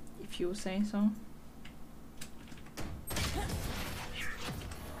 If you say so.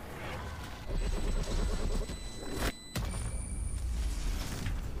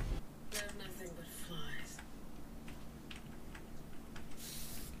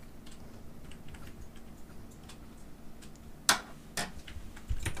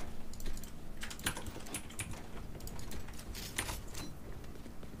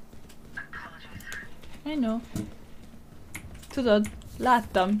 I know. Tudod,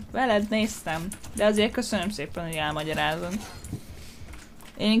 láttam, veled néztem, de azért köszönöm szépen, hogy elmagyarázod.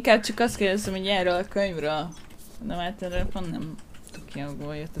 Én inkább csak azt kérdezem, hogy erről a könyvről. De hát erről pont nem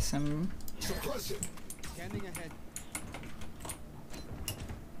Tokióból jött eszembe. Scanning ahead.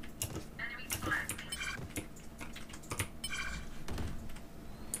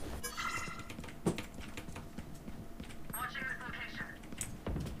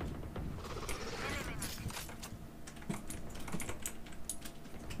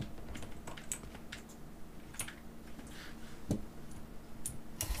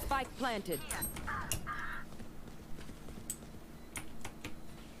 Spike planted.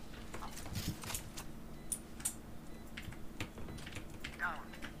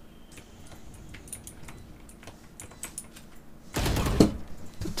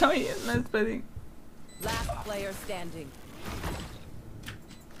 Tudtam, hogy ilyen lesz pedig. Last player standing.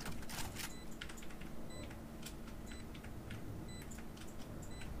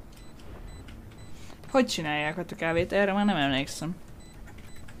 Hogy csinálják a kávét? Erre már nem emlékszem.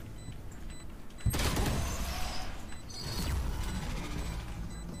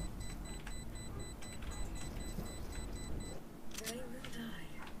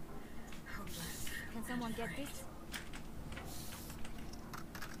 Can someone get this?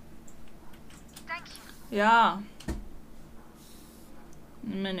 Ja.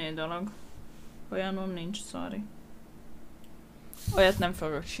 Menő dolog. Olyanom nincs, sorry. Olyat nem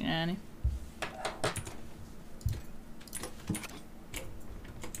fogok csinálni.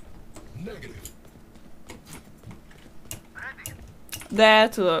 De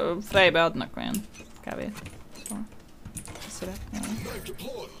tudod, fejbe adnak olyan kávét. Szóval szeretném.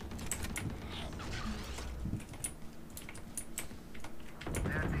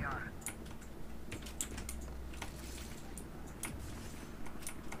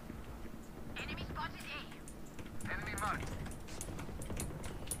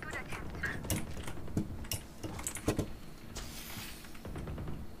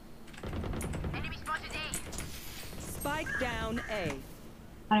 down A.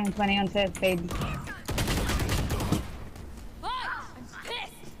 120 on set, fade.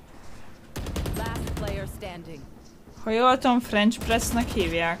 Last player standing. Ha jól tudom, French Pressnek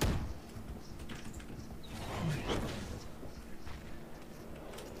hívják.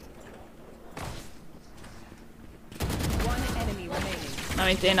 One enemy remaining.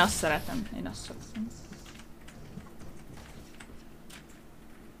 Amit én azt szeretem. Én azt szeretem.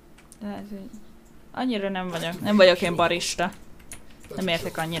 Lehet, hogy annyira nem vagyok én barista. Nem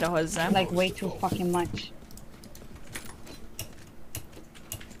értek annyira hozzá. Like way too fucking much.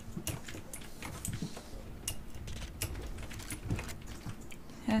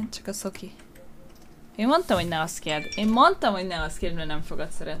 Hát, csak a szoki. Én mondtam, hogy ne azt kérd. Én mondtam, hogy ne azt kérd, mert nem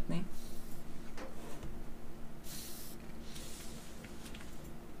fogod szeretni.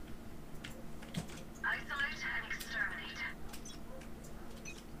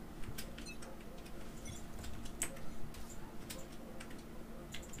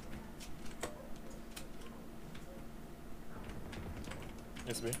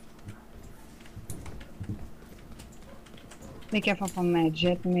 SB. Be careful from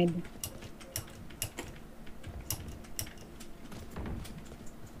jet mid.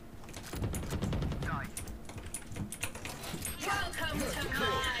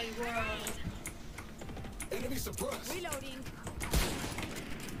 Enemy suppressed. Reloading.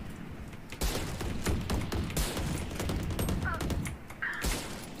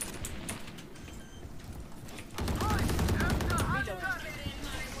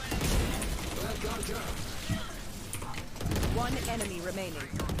 One enemy remaining.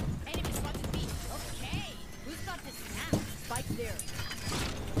 Enemy spotted B. Okay. Who's got this now? Spike there.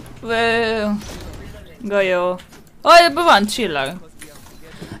 Wow. Golyó. Ó, ebben van csillag.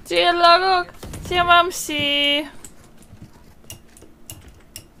 Csillagok! Szia, mamsi!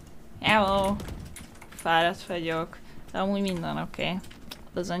 Hello! Fáradt vagyok. De amúgy minden oké.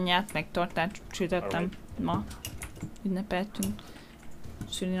 Lazanyát meg tortát sütöttem ma. Ünnepeltünk.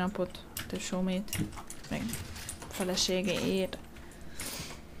 Szülinapot, tesómét, meg feleségéért.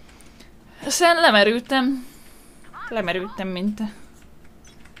 Aztán lemerültem. Lemerültem, mint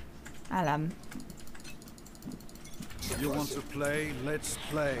állam. You want to play? Let's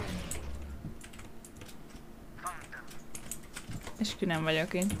play. Eskü nem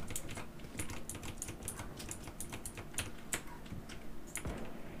vagyok én.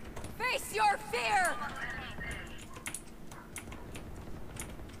 Face your fear.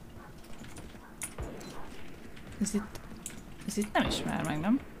 Ez itt nem ismer meg,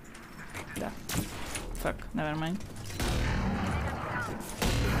 nem? De. Fuck, nevermind.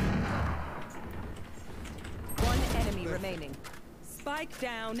 One enemy remaining. Spike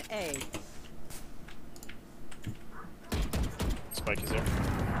down A. Spike is there.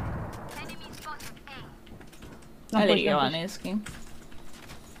 Elég jól néz ki.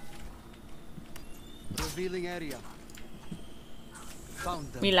 Revealing area. Found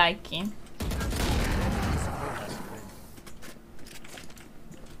them. Mi like ki?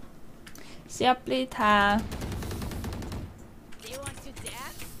 Szia, Plitha!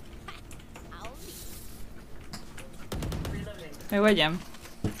 Meg vagyom.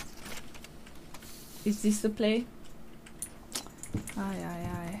 Is this the play?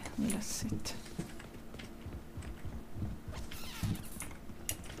 Ajajaj, mi lesz itt?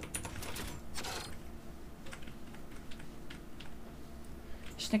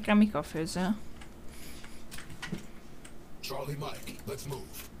 És nekem mik a főző? Charlie Mike, let's move.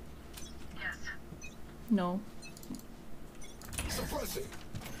 No. Suppressing.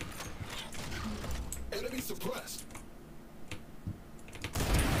 Enemy suppressed.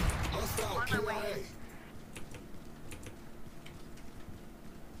 Hostile KIA.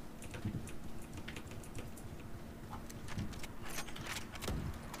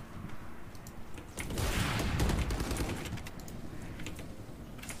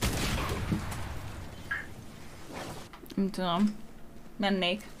 Nem tudom.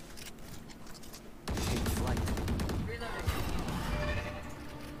 Mennék.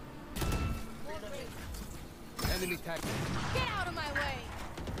 Enemy tag. Get out of my way.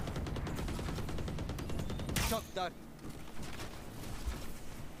 Shot that.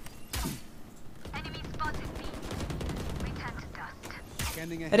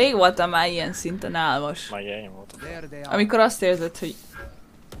 Scanning ahead. Rég voltam már ilyen szinten álmos. Már ilyen voltam. There they are. Amikor azt érzed, hogy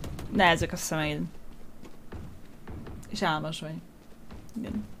nehezek a szemeid. És álmos vagy.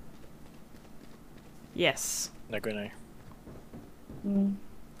 Igen. Yes. Ne gönölj.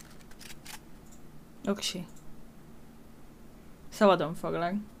 Oksi. Szabadon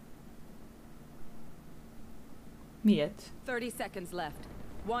foglak. Miért? 30 seconds left.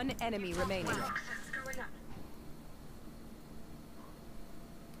 One enemy remaining.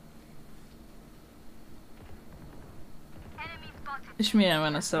 És milyen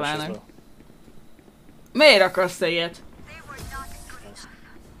van a Rush as szavának? well. Miért akarsz te ilyet? Nice.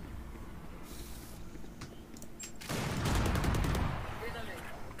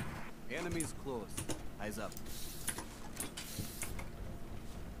 Enemies close. Eyes up.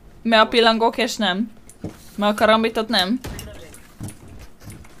 Mert a pillangók és nem? Mert a karambitot nem?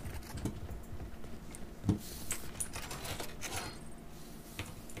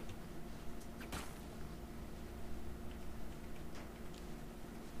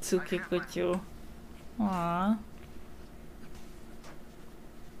 Cuki kutyú. Ah.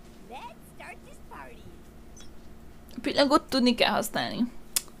 Let's start this party. A pillangót tudni kell használni.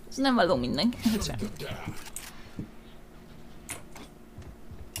 Ez nem való mindenki. Sem.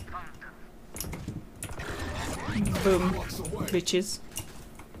 Boom. Bitches.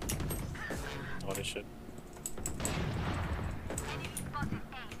 Holy shit.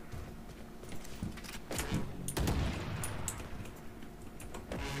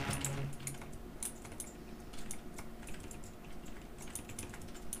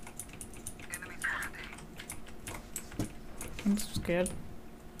 I'm scared.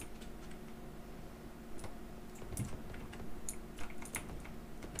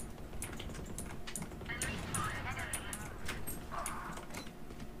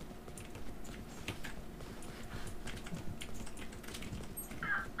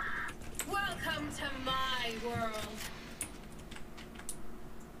 Welcome to my world.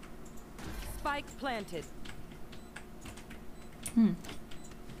 Spike planted.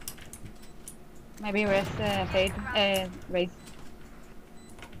 Maybe rest fade raise.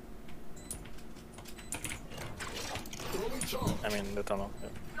 I mean, the tunnel.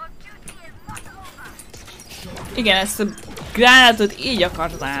 Yeah. Igen, ezt a gránátot így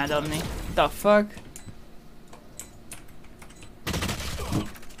akartam átadni. The fuck?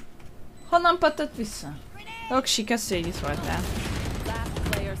 Honnan pattant vissza? Oksi, köszi, hogy itt voltál. Last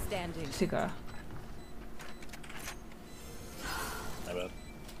player standing. Szigor. My bad.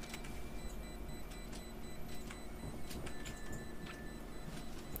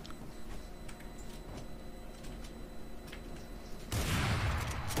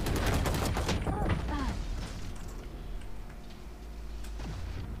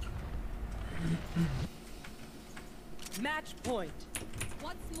 Match point.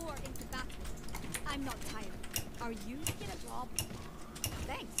 Once more into battle. I'm not tired. Are you to get a job?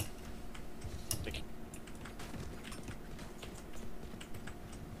 Thanks. Thank you.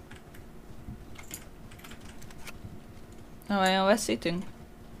 Na, vajon veszítünk?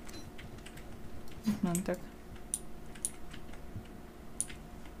 Itt mentek.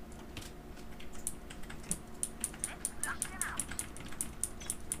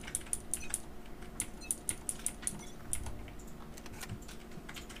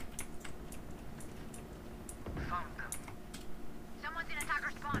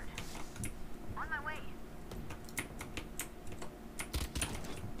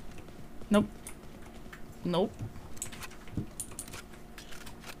 Nope. Nope.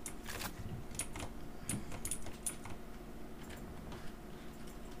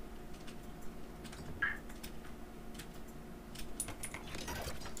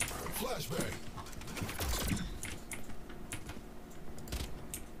 Flashbang.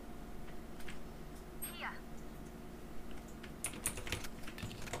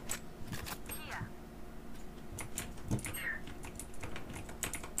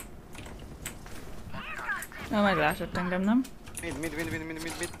 Na, meglátott engem, nem?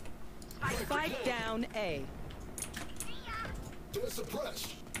 Mid. Spike down A. Suppress.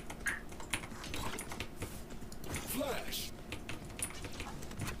 Flash.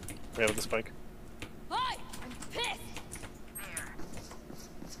 We have the spike. Hi! I'm pissed!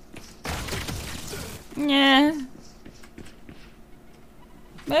 Nye.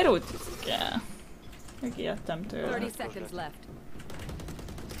 Miért úgy kell? Megijedtem tőle. 30 seconds left.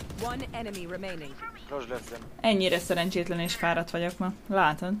 One enemy remaining. Close left them. Ennyire szerencsétlen és fáradt vagyok ma.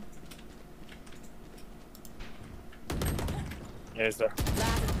 Látod? Yeah, he's there.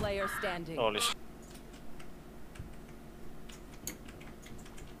 Last player standing. Holy shit.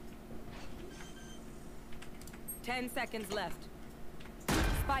 Ten seconds left.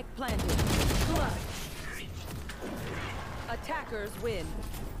 Spike planted. Blood. Attackers win.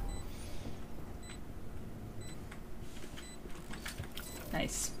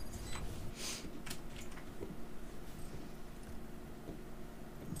 Nice.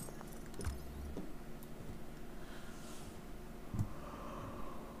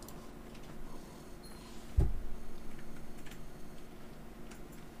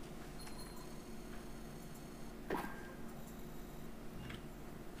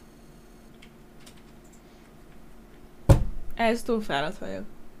 Ez túl fáradt vagyok.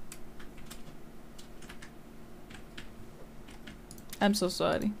 I'm so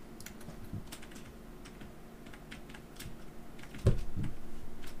sorry.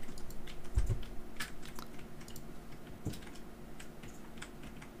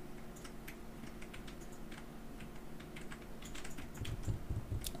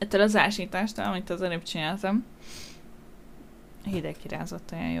 Ettől az ásítástól, amit az előbb csináltam, hideg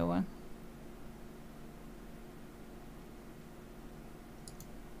kirázott, olyan jó van.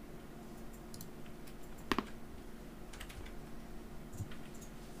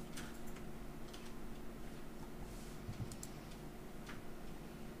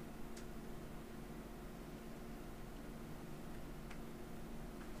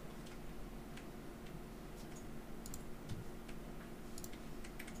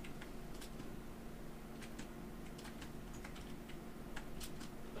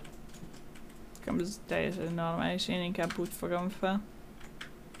 Ez teljesen normális, én inkább úgy fogom fel.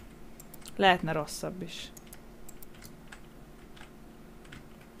 Lehetne rosszabb is.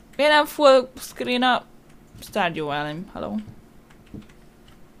 Miért nem full screen a Stardew Valley? Hello.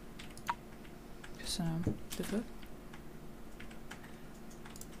 Köszönöm. Tüfök.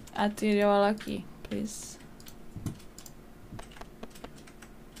 Átírja valaki? Please.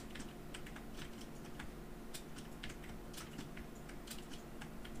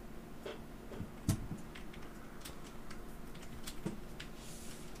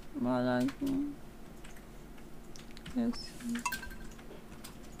 Valaki. Yes.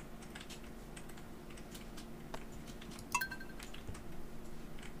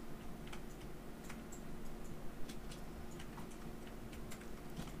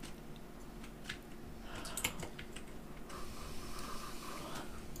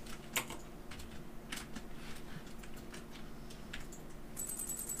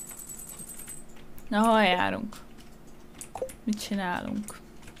 Na, hol járunk? Mit csinálunk?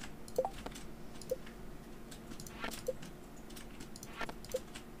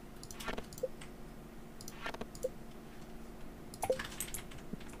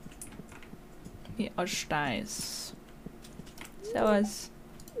 Mi a stájsz? Szevasz.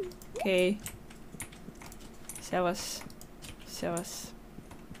 Oké. Szevasz. Szevasz.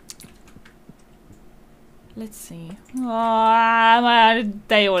 Let's see. Már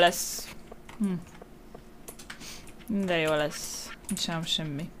de jó lesz. De jó lesz. Nincs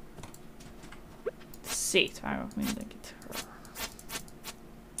semmi. Szétvágok mindenkit.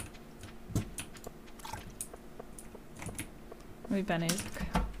 Úgy benézek.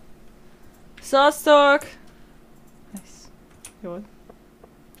 Sziasztok! Nice. Jó.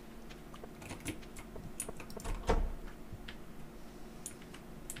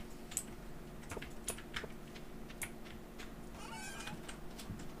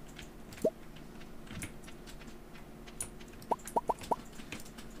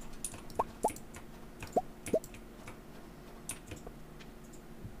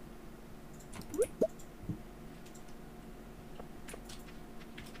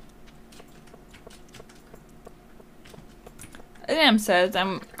 Én nem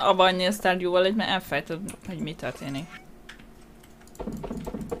szeretem abba annyi a Stardew-val, hogy már elfelejted, hogy mi történik.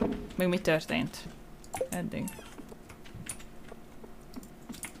 Még mi történt. Eddig.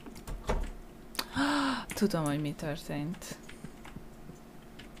 Tudom, hogy mi történt.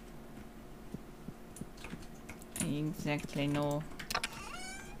 Exactly, no.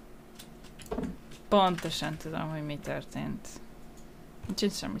 Pontosan tudom, hogy mi történt.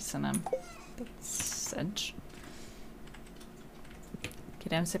 Nincs semmi szenem. Szedj.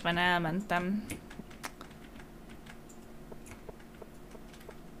 Kérem szépen, elmentem.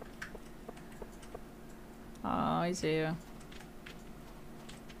 Izé...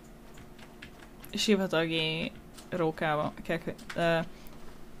 sivatagi rókába.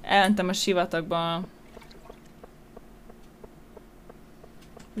 Elmentem a sivatagba.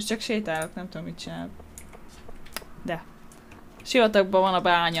 Most csak sétálok, nem tudom mit csinálok. De. Sivatagban van a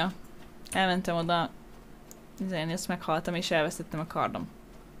bánya. Elmentem oda. Én ezt meghaltam és elvesztettem a kardom.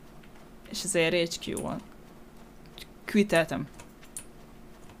 És ezért Rage Q-val. Quitteltem.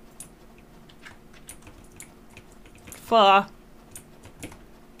 Fa!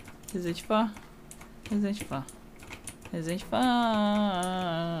 Ez egy fa. Ez egy fa. Ez egy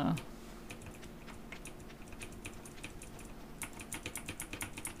fa.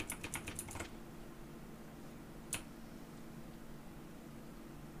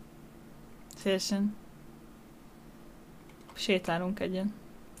 Szélesen. Sétálunk egyen.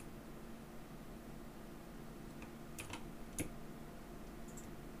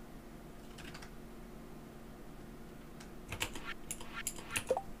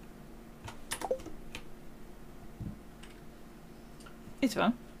 Itt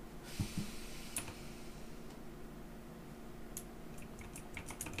van.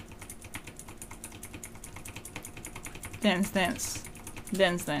 Dance, dance.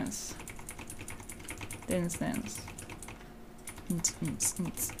 Dance, dance. Dance, dance.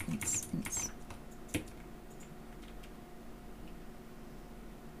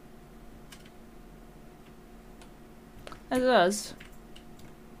 Ez az.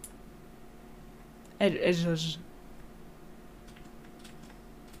 Ez az.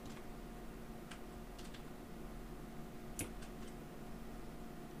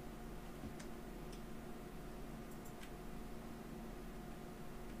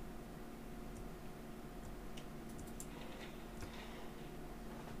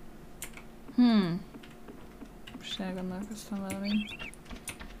 Most elgondolkoztam valami.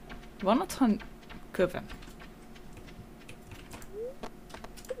 Van otthon kövem?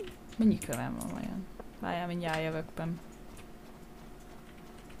 Mennyi kövem van vajon? Várjál, mindjárt jövök benn.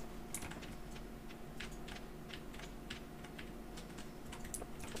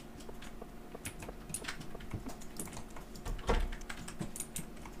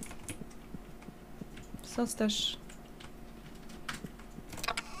 Szasztes.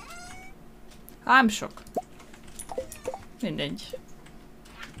 Ám sok. Mindegy.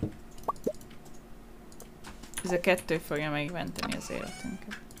 Ez a 2 fogja megmenteni az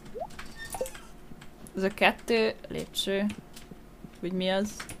életünket. Ez a 2 lépcső, hogy mi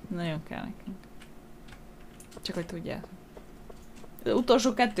az, nagyon kell nekünk. Csak hogy tudjátok. Az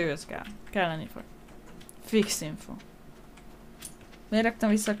utolsó 2-höz kell. Kelleni fog. Fix info. Miért raktam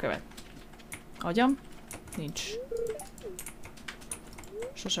vissza a követ? Agyam? Nincs.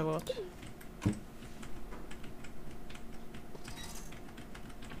 Sose volt.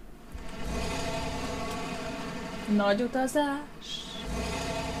 Nagy utazás.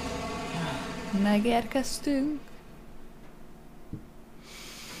 Megérkeztünk.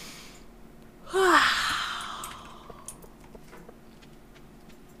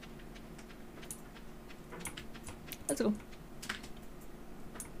 Let's go.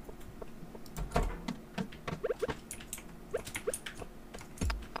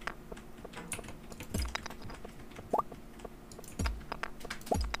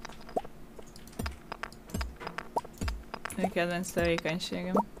 Mi kedvenc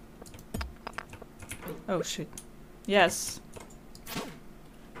tevékenységem. Oh shit. Yes.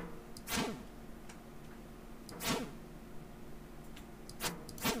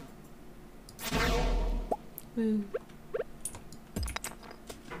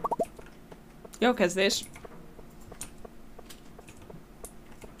 Jó kezdés.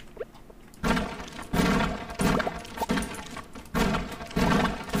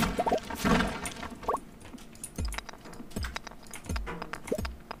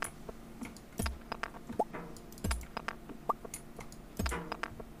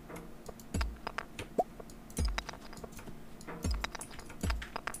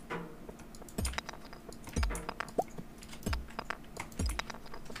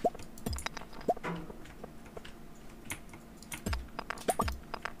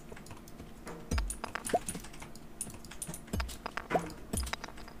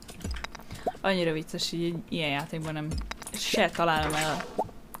 Annyira vicces, hogy egy ilyen játékban nem se találom el a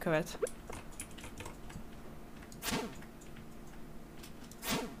követ.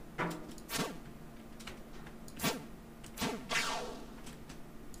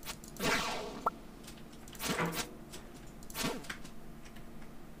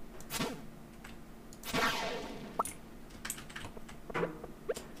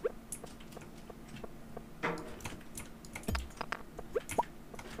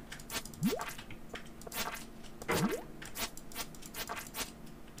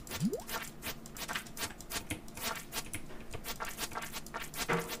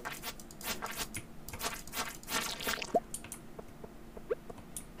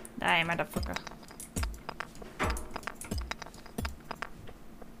 Die, motherfucker.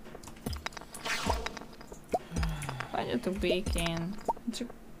 Hagyjatok békén.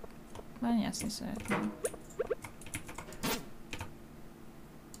 Csak bányászni szeretném.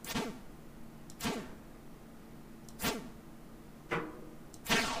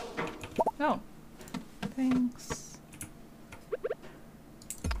 Oh. Thanks.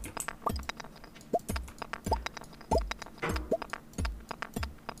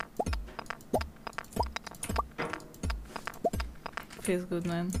 Feels good,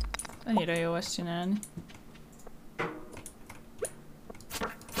 man. Annyira jó ezt csinálni.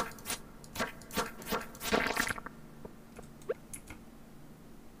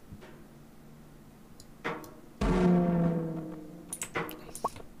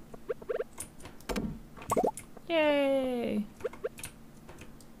 Yay!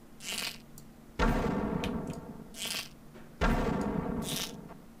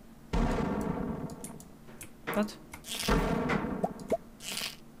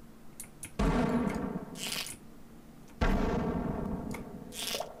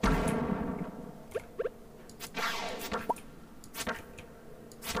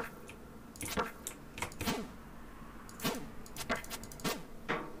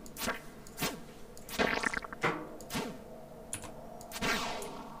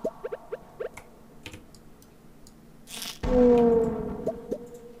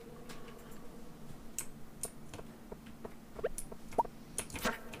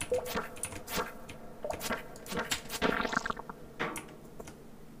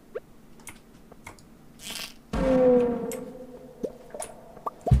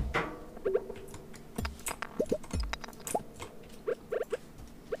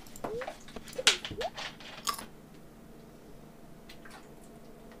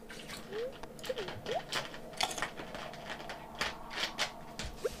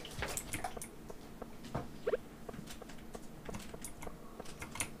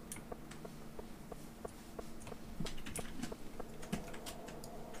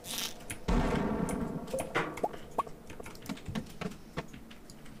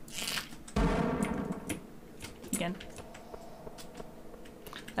 Igen.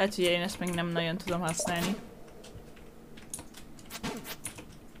 Lehet, hogy én ezt még nem nagyon tudom használni.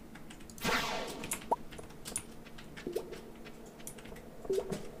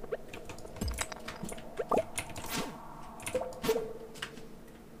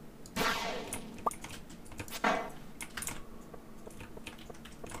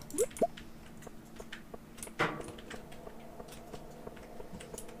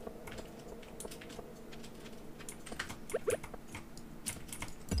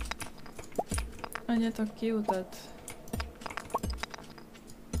 Adjatok ki utat.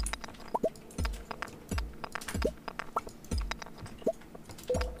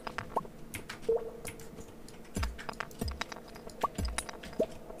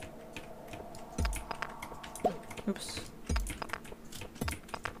 Ups.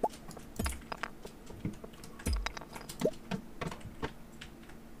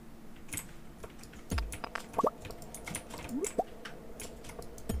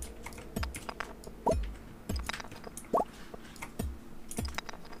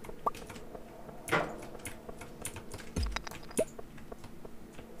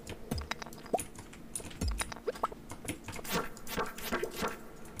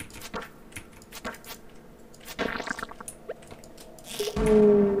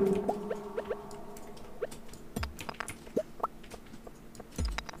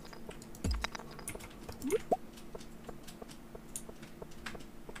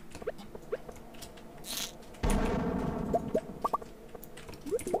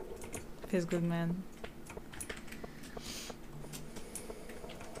 Feels good, man.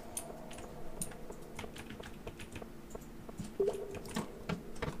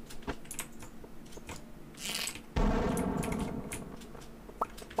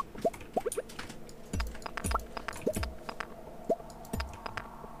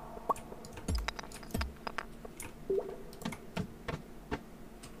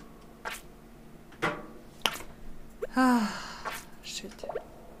 Ah, shit.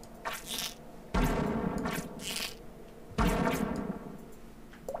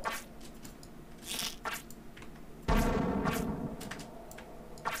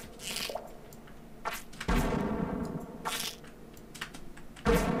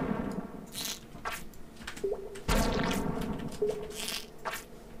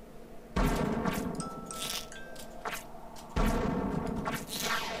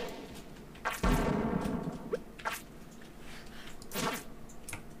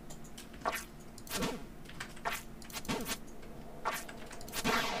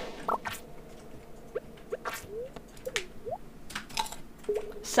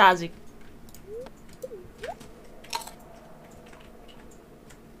 Százig.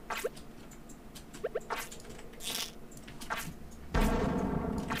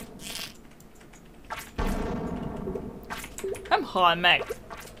 Nem hal meg.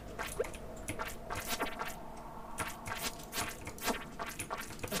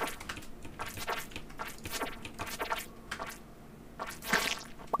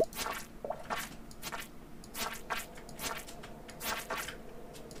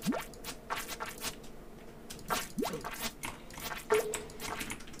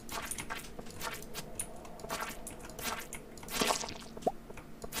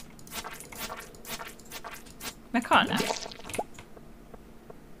 Meghalnál?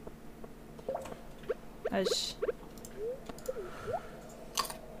 Ez...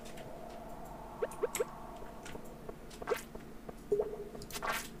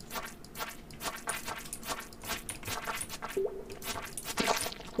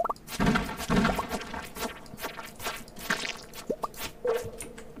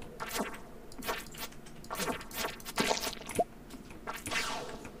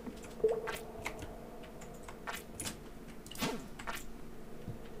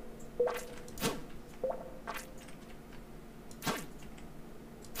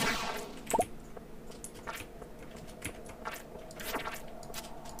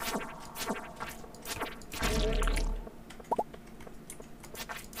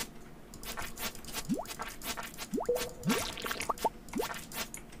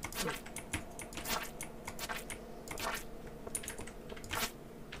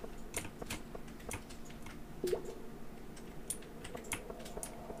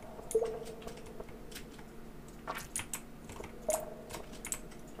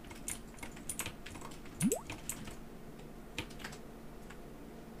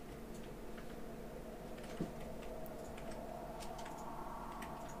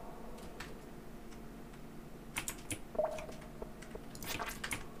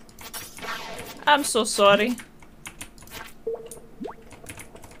 I'm so sorry.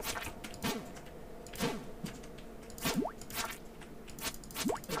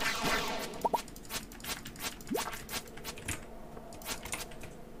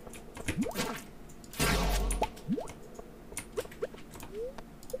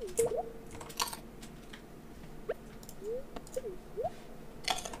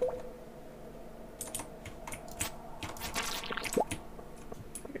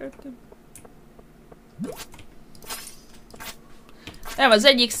 Nem, az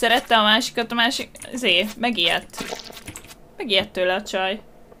egyik szerette, a másikat, a másik... megijedt. Megijedt tőle a csaj.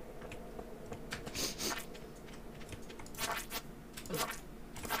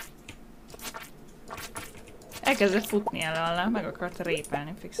 Elkezdett futni el alá, meg akarta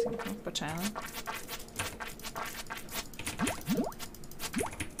répelni fixing. Bocsánat.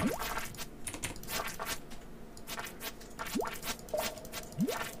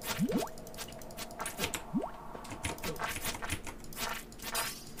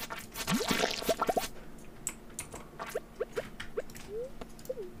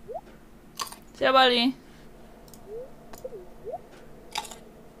 Szia, Bali!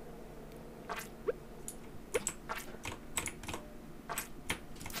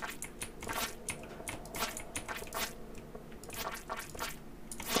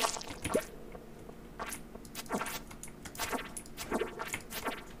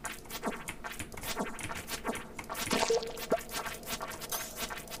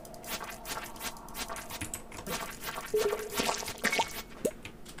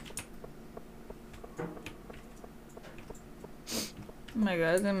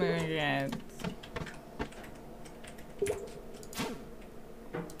 Megöldöm őket.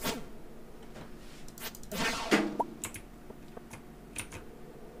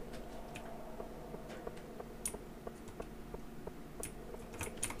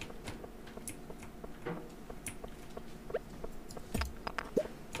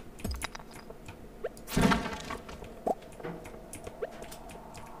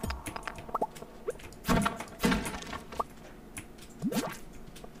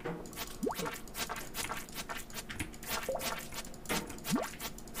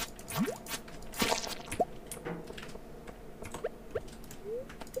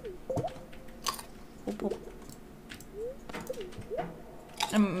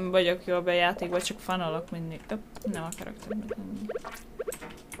 Nem vagyok jó be játékban, csak fanolok mindig. Nem akarok többet lenni.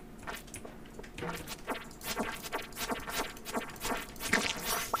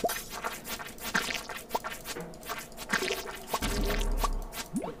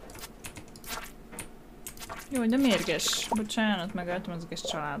 Jó, de mérges. Bocsánat, megöltem az egész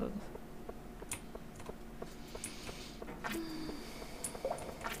családod.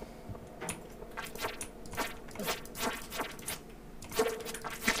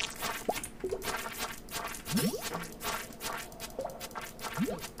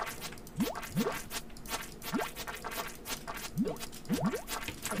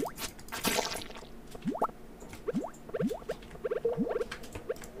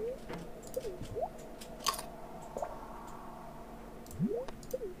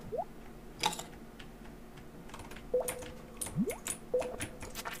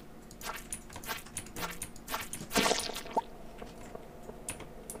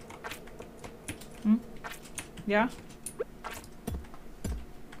 Ja?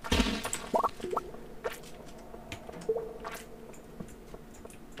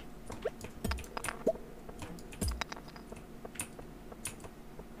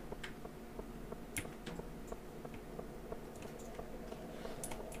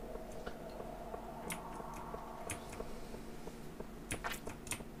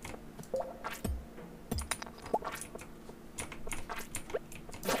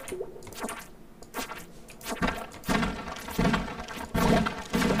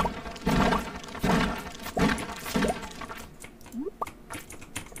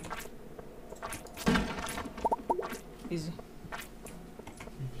 Easy.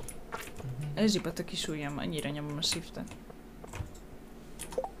 Elzsibat a kis ujjam, annyira nyomom a shiftet.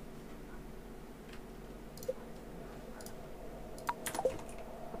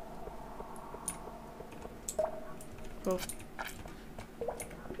 Oh.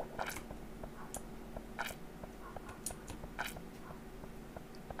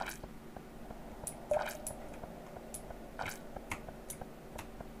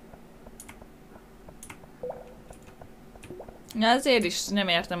 Azért is nem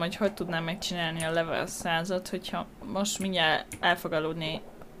értem, hogy tudnám megcsinálni a level 100-at, hogyha most mindjárt el fog aludni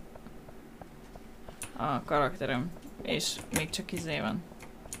a karakterem, és még csak izé van.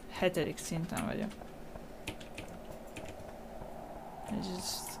 7. szinten vagyok.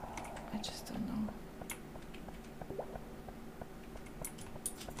 I just don't know.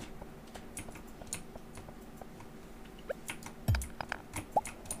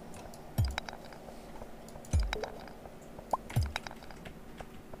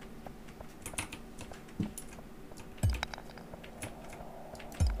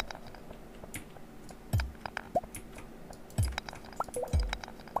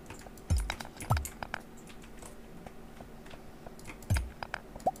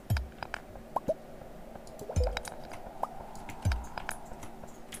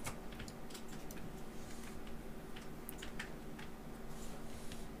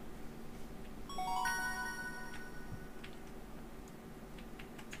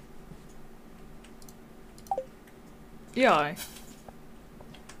 Jaj.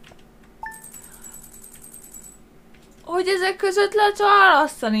 Hogy ezek között lehet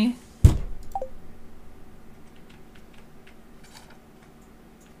választani?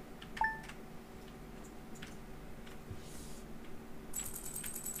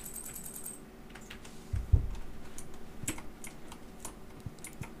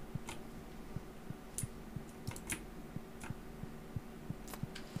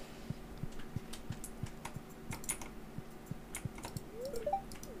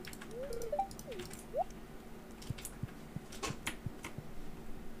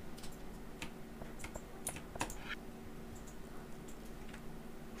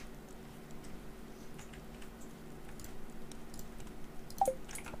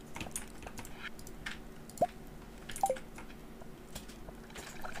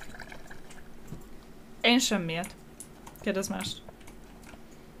 Én semmiet. Kérdezz mást.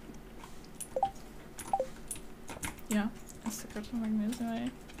 Ja, ezt akartam megnézni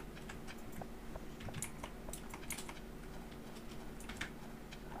meg.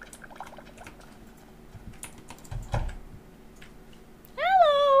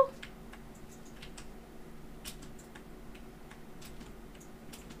 Hello!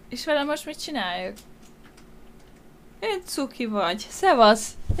 És velem most mit csináljuk? Én cuki vagy.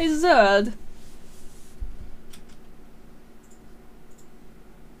 Szevasz! És zöld!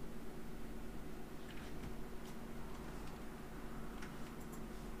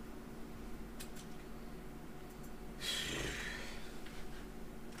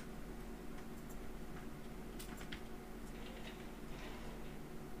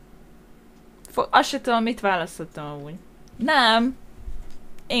 Azt se tudom, mit választottam amúgy. Nem!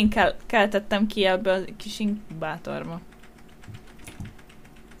 Én keltettem ki ebből a kis inkubátorba.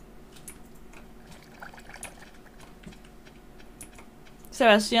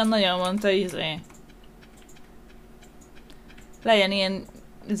 Sebastian nagyon mondta, legyen ilyen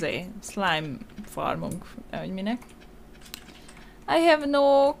slime farmunk, hogy minek. I have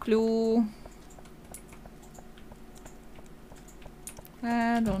no clue.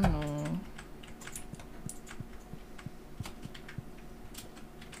 I don't know.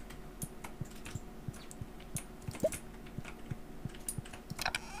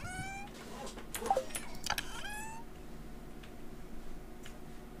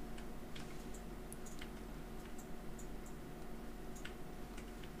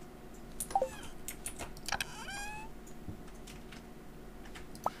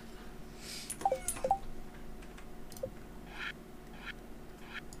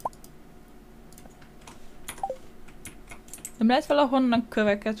 Nem lehet valahonnan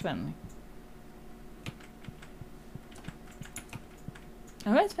köveket venni?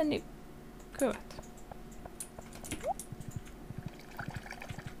 Nem lehet venni követ?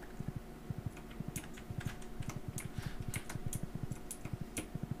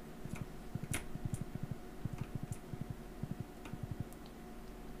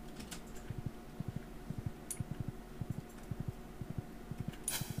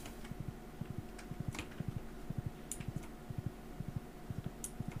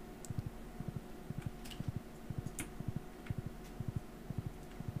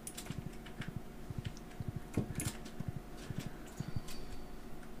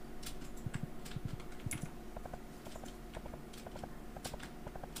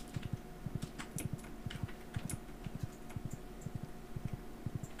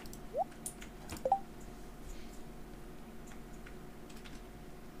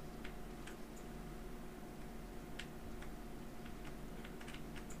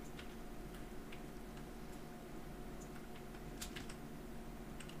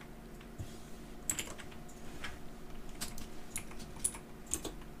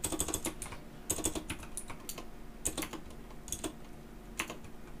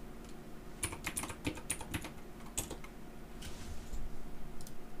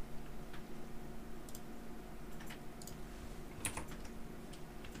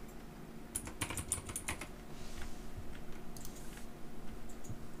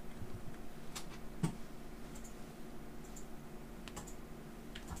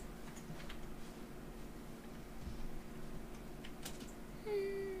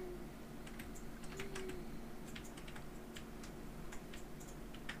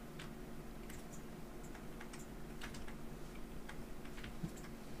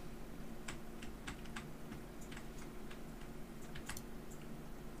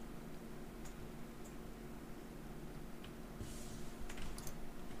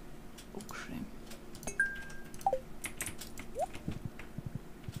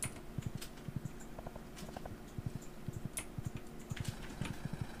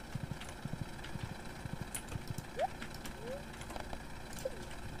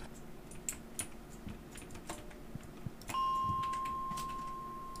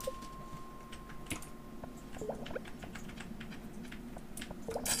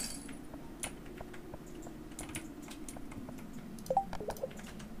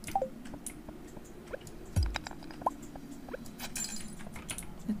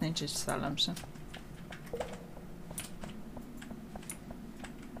 Itt nincs egy szellem sem.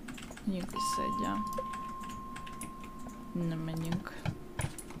 Menjünk vissza egyel. Nem menjünk.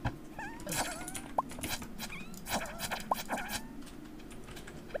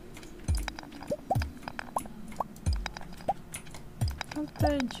 Hát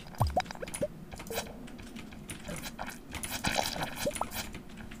egy.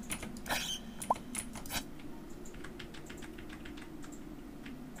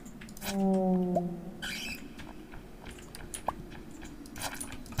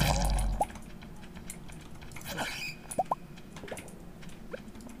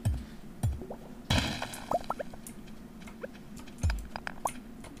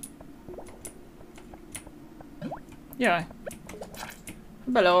 Jaj.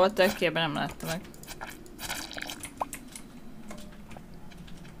 Beleolvadták ki, ebben nem látta meg.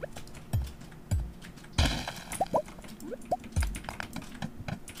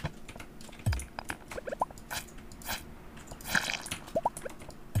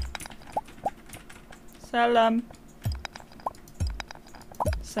 Szellem.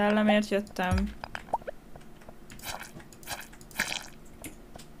 Szellemért jöttem.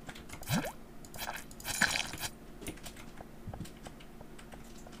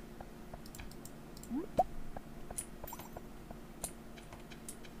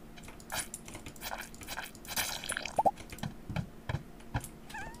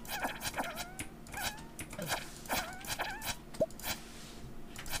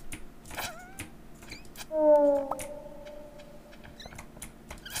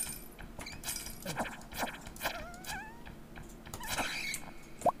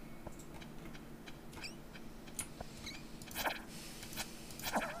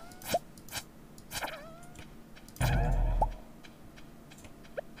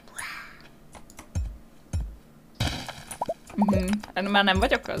 Már nem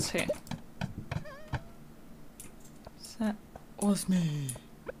vagyok az, hé? Az mi?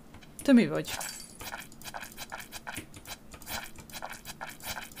 Te mi vagy?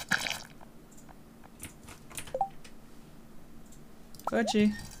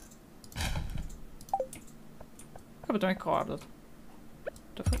 Kocsi. Kaptam egy kardot.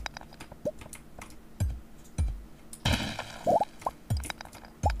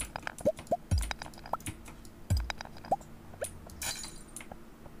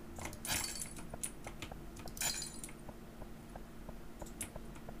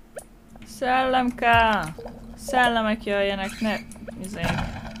 Szellemká! Szellemek jöjjenek, ne... izé.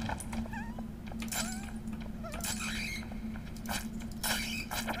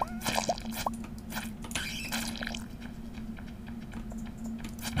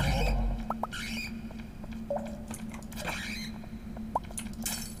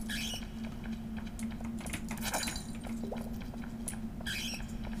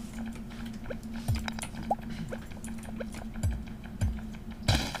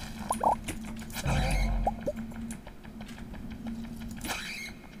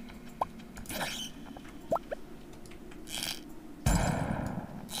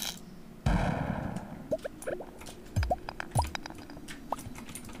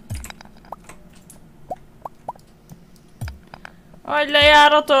 Hagyj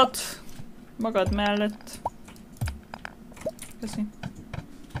lejáratot! Magad mellett. Köszi.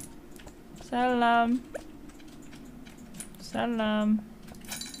 Szellem. Szellem.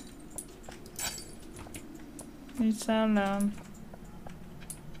 Nincs szellem.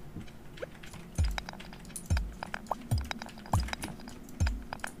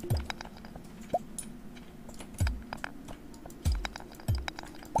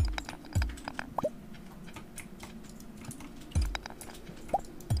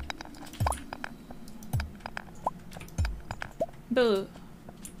 Boo.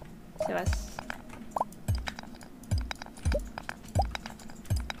 Szevasz.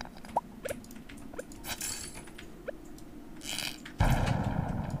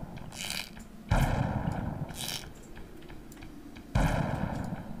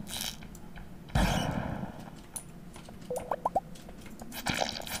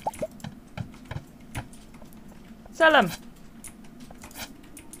 Szellem!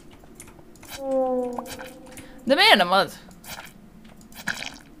 De miért nem ad?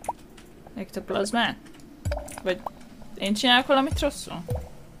 Ektoplazmát? Vagy én csinálok valamit rosszul?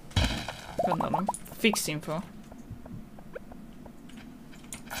 Gondolom. Fix info.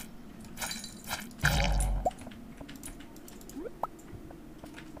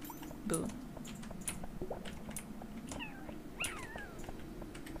 Boo.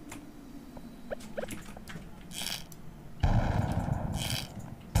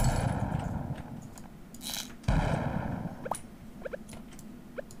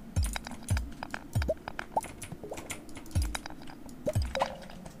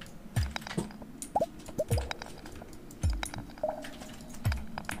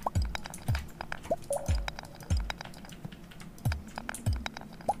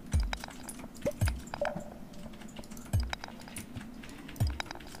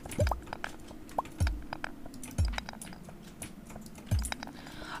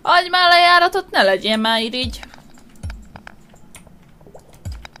 Adj már lejáratot, ne legyél már irigy.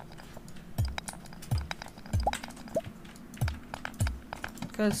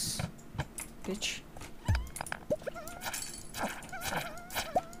 Kösz. Pics.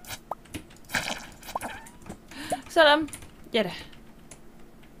 Szalem, gyere.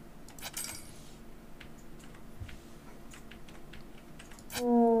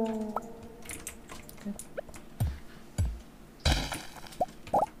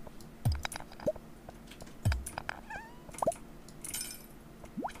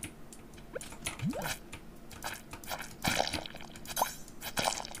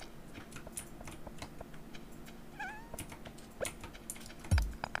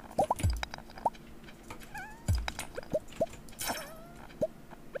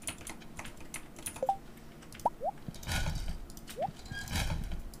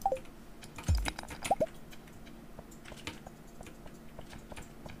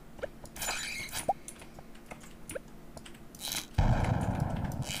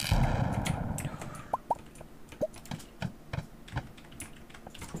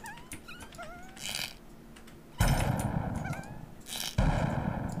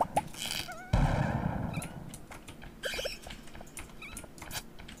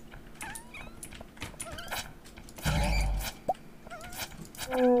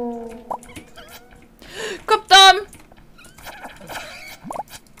 Kaptam!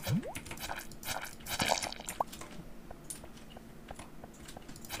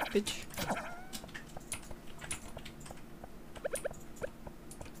 Pics.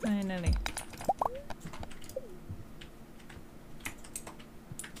 Finally.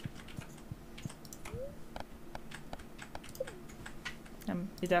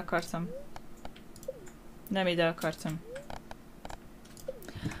 Nem, ide akartam. Nem ide akartam.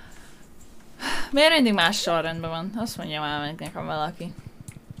 Miért mindig más sorrendben van? Azt mondja már meg nekem valaki.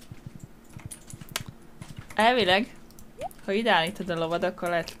 Elvileg, ha ide állítod a lovad, akkor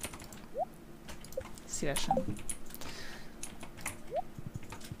lehet... Szívesen.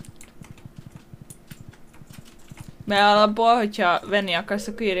 Mert alapból, hogyha venni akarsz,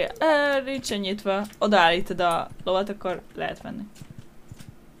 akkor írja, nincsen nyitva, odaállítod a lovat, akkor lehet venni.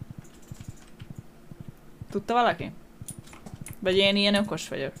 Tudta valaki? Vagy én ilyen okos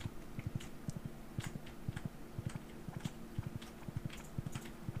vagyok?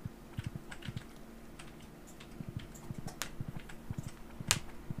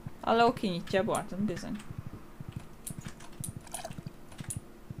 Halló, kinyitja a boltot, bizony.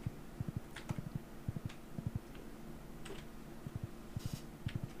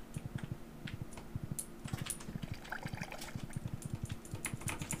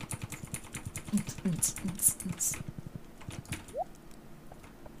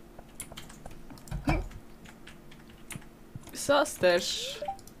 Szasztes.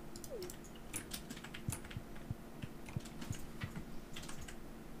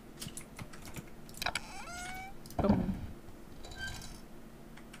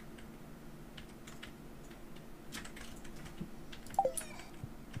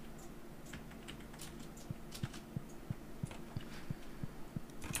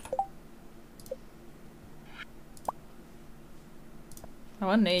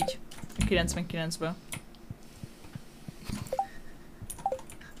 Van 4. 99-ből.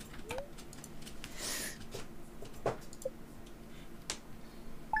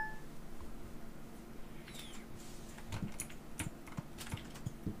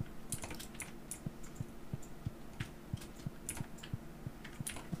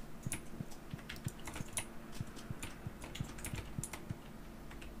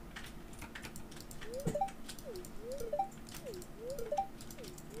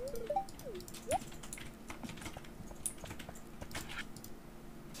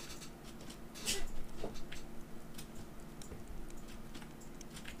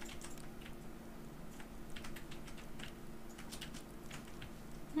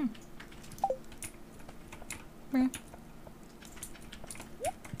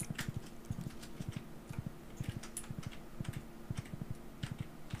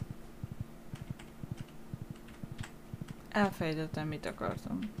 Elfejtettem, mit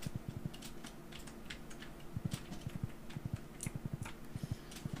akartam.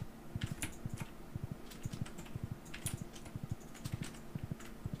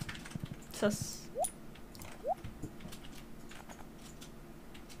 Szasz.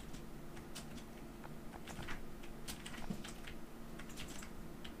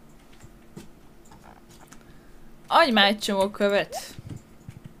 Adj már egy csomó követ!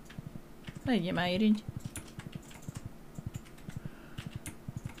 Legyél már irigy.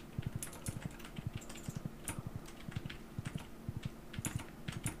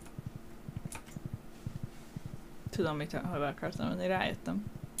 tudom, mit hova akartam menni, rájöttem.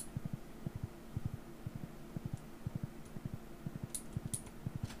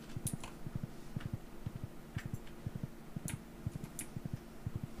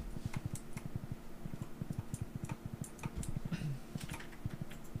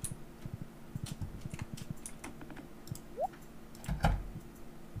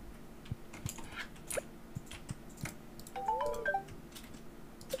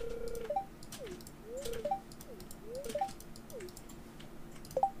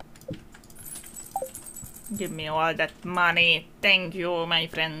 Give me all that money. Thank you, my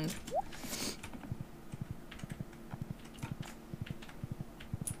friend.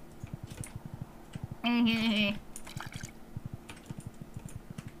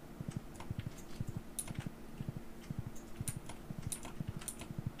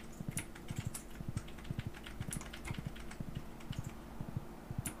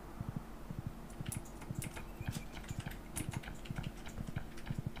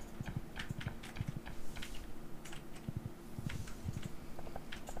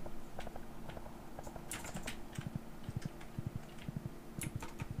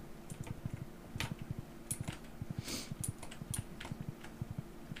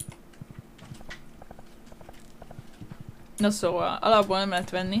 Na szóval, alapból nem lehet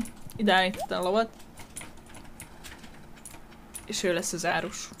venni. Ide állítottam a lovat. És ő lesz az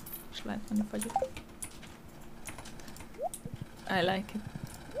árus. És lehet venni fagyot. I like it.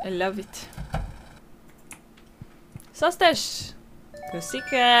 I love it. Szasztes!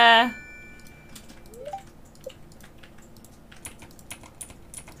 Köszike!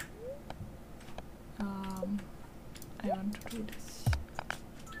 I want to do this.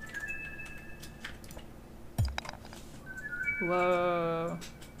 Wow.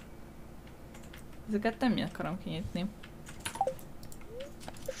 Ezeket nem akarom kinyitni.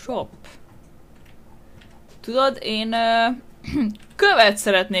 Shop. Tudod, én követ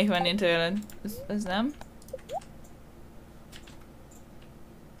szeretnék venni tőled. Ez nem?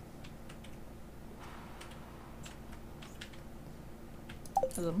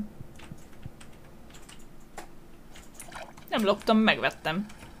 Tudom. Nem loptam, megvettem.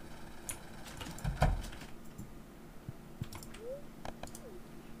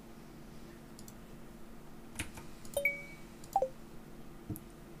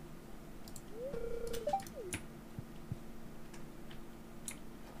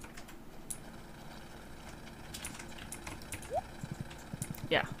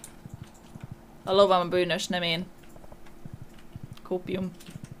 Ja. A lovam bűnös, nem én. Kópium.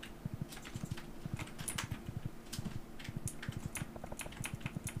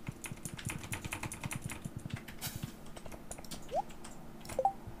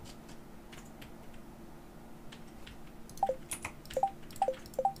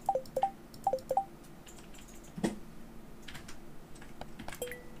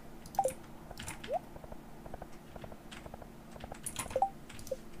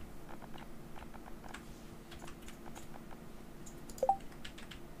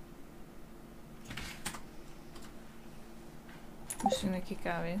 Most neki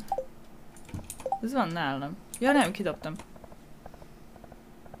kávé. Ez van nálam. Ja nem, kidobtam.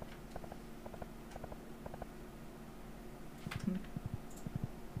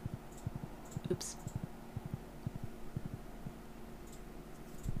 Ups.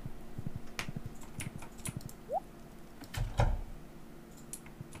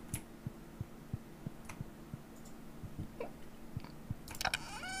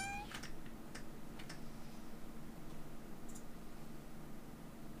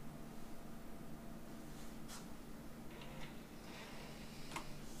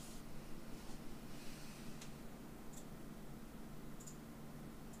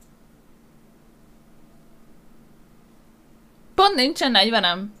 Pont nincsen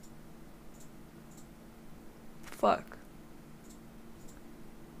 40-em. Fuck.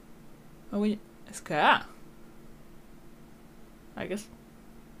 Amúgy ez kell? I guess.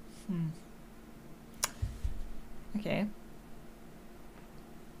 Okay.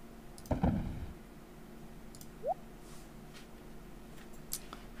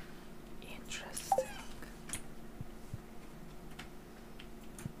 Interesting.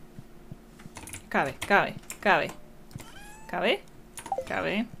 Kávé, kávé, kávé. Kávé?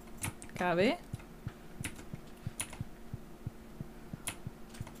 Kávé? Kávé?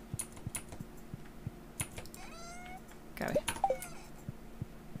 Kávé.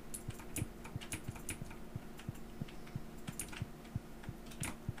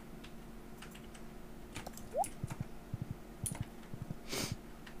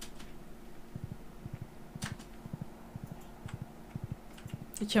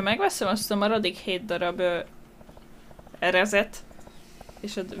 Ha megveszem azt a maradék 7 darab erezet,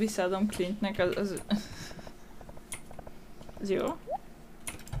 és visszaadom Clintnek, az jó.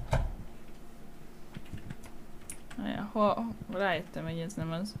 Rájöttem, hogy ez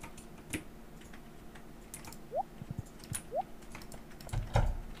nem az.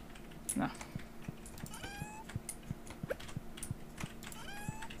 Na.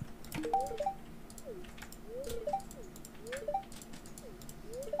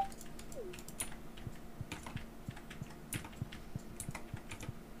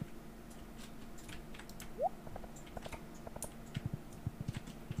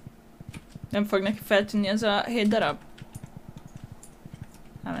 Nem fog neki feltűnni az a 7 darab?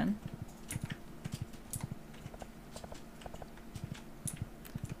 Amen.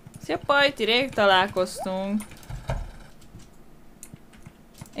 Szia Pajti, rég találkoztunk.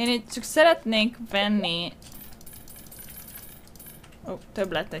 Én itt csak szeretnék venni... Ó,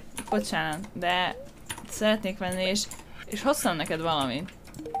 több lett egy... Bocsánat, de... Szeretnék venni és hoztam neked valamit.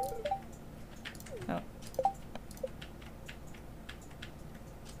 Jó.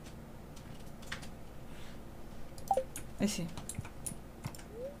 Viszi.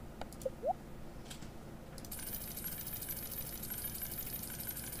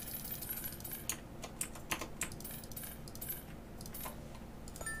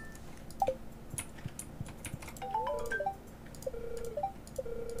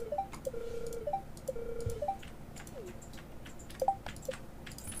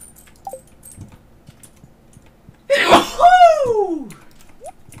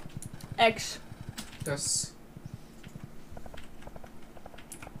 X. Kösz.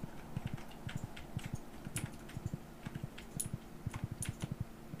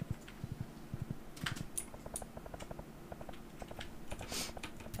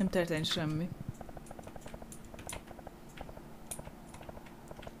 Nem történt semmi.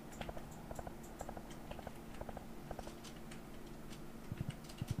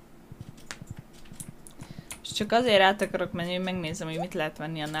 És csak azért át akarok menni, hogy megnézem, hogy mit lehet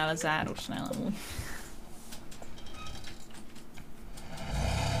venni annál az árusnál amúgy.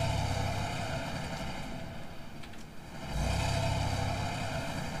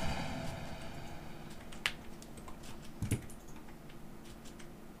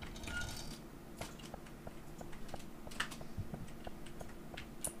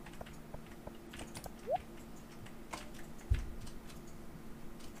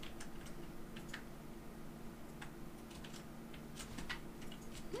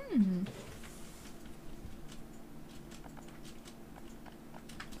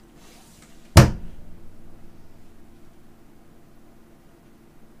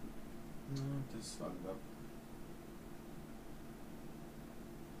 Ez fucked up.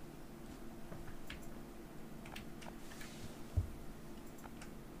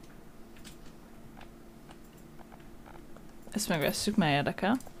 Ezt megvesszük, mert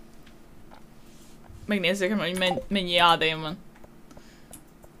érdekel. Megnézzük, hogy mennyi AD-m van.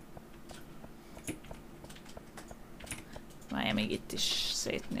 Várjál, még itt is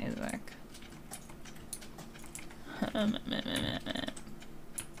szétnézek.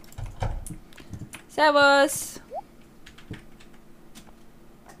 Szevasz!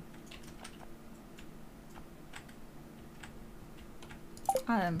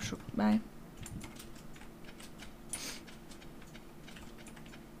 Nem sok, bye.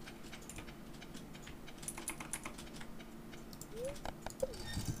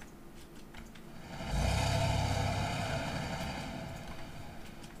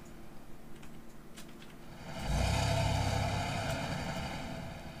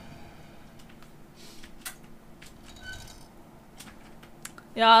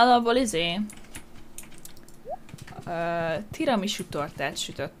 Ja, alapból tiramisu tortát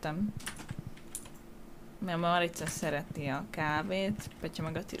sütöttem. Mert Marica szereti a kávét, Petya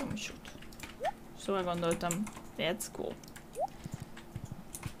meg a tiramisut. Szóval gondoltam, let's go.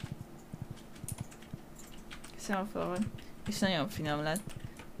 Köszönöm fel, hogy és nagyon finom lett.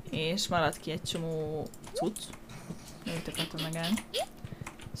 És maradt ki egy csomó cucc. Amit akartam megállni.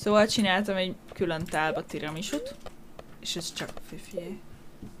 Szóval csináltam egy külön tálba tiramisut. És ez csak fifié.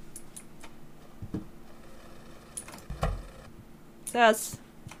 Szevasz!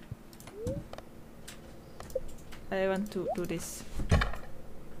 I want to do this.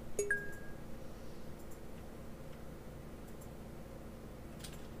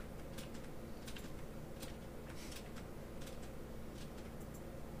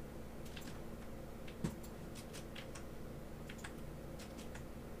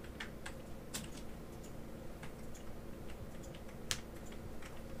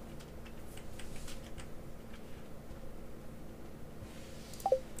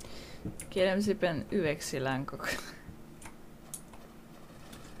 Kérem szépen, üvegszilánkok.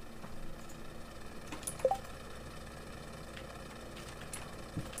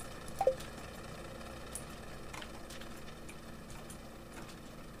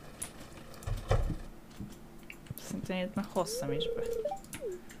 én itt meg hosszam is be.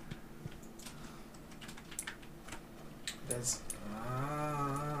 De ez...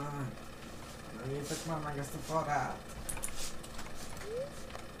 Nézzétek már meg ezt a farát!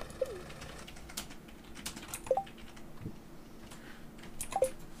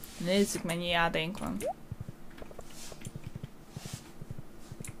 Nézzük, mennyi jádénk van.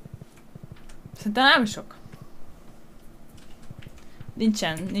 Szerintem nem sok.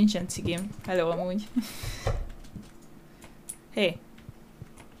 Nincsen cigim. Hello amúgy. Hé.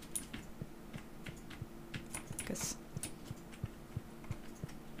 Kösz.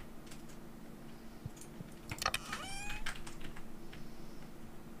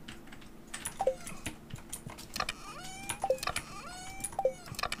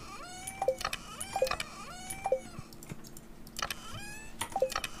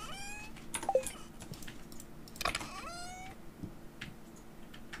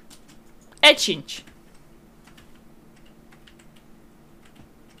 Egy sincs.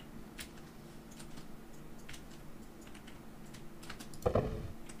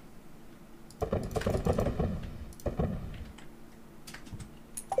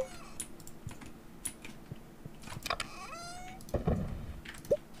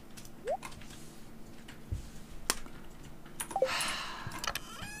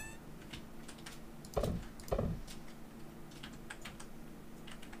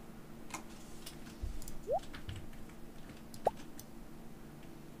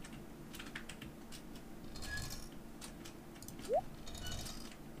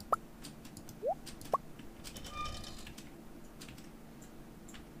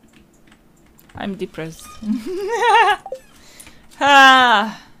 I'm depressed. Ha!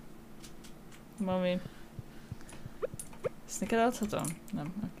 Mami. Ezt neked adhatom?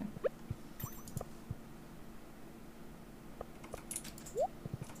 Nem, oké.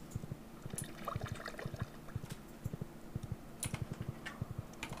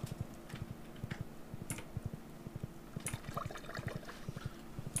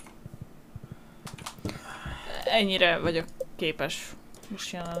 Ennyire vagyok képes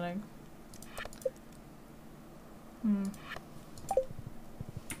most jelenleg.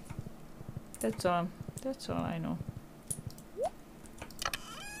 That's all I know.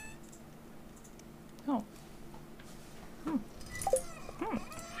 Oh.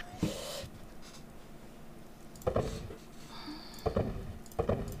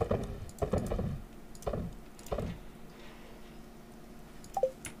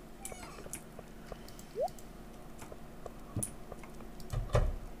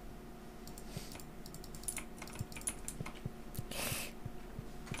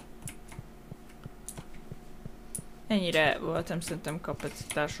 Ennyire voltam szerintem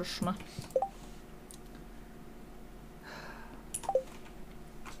kapacitásos ma.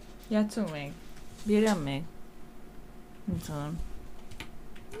 Játszunk még? Bírjam még? Nem tudom.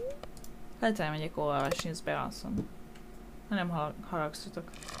 Hát elmegyek olvasni, ezt bealszom. Ha nem haragszatok.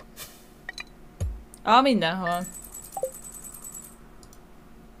 Mindenhol.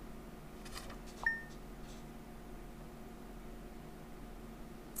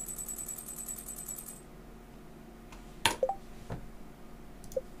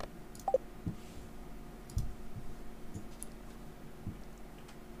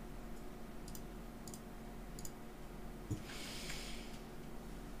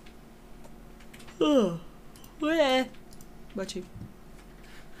 Bocsi.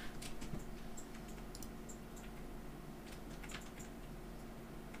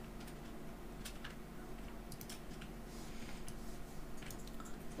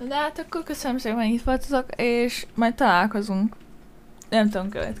 De hát akkor köszönöm szépen, hogy itt voltatok, és majd találkozunk. Nem tudom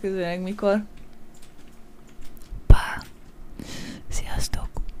következőleg mikor. Pá. Sziasztok!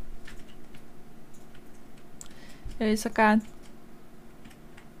 Jó éjszakát!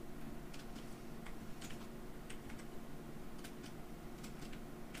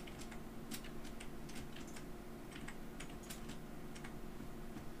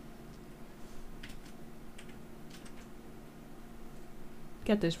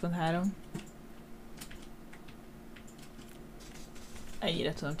 Kettős pont 3.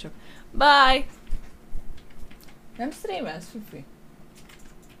 Ennyire tudom csak. Bye! Nem streamelsz, Fifi?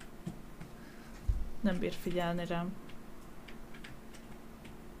 Nem bír figyelni rám.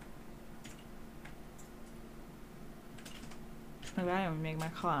 És meg várjam, hogy még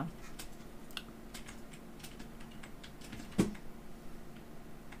meghal.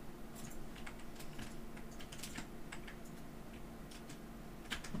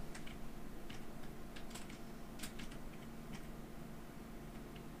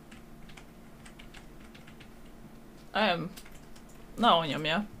 Nem. Na,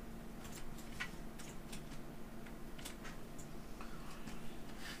 nyomja.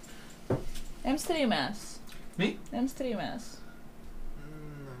 Nem streamelsz? Mi? Nem streamelsz?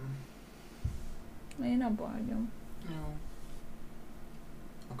 Nem. Én abba hagyom. Jó.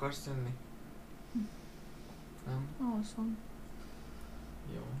 Akarsz jönni? Nem? Alszom.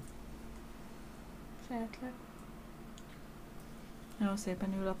 Jó. Szeretlek. Nagyon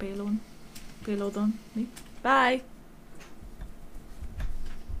szépen ül a pélón. Pélódon. Mi? Bye!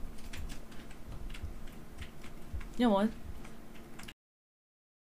 Nyomod.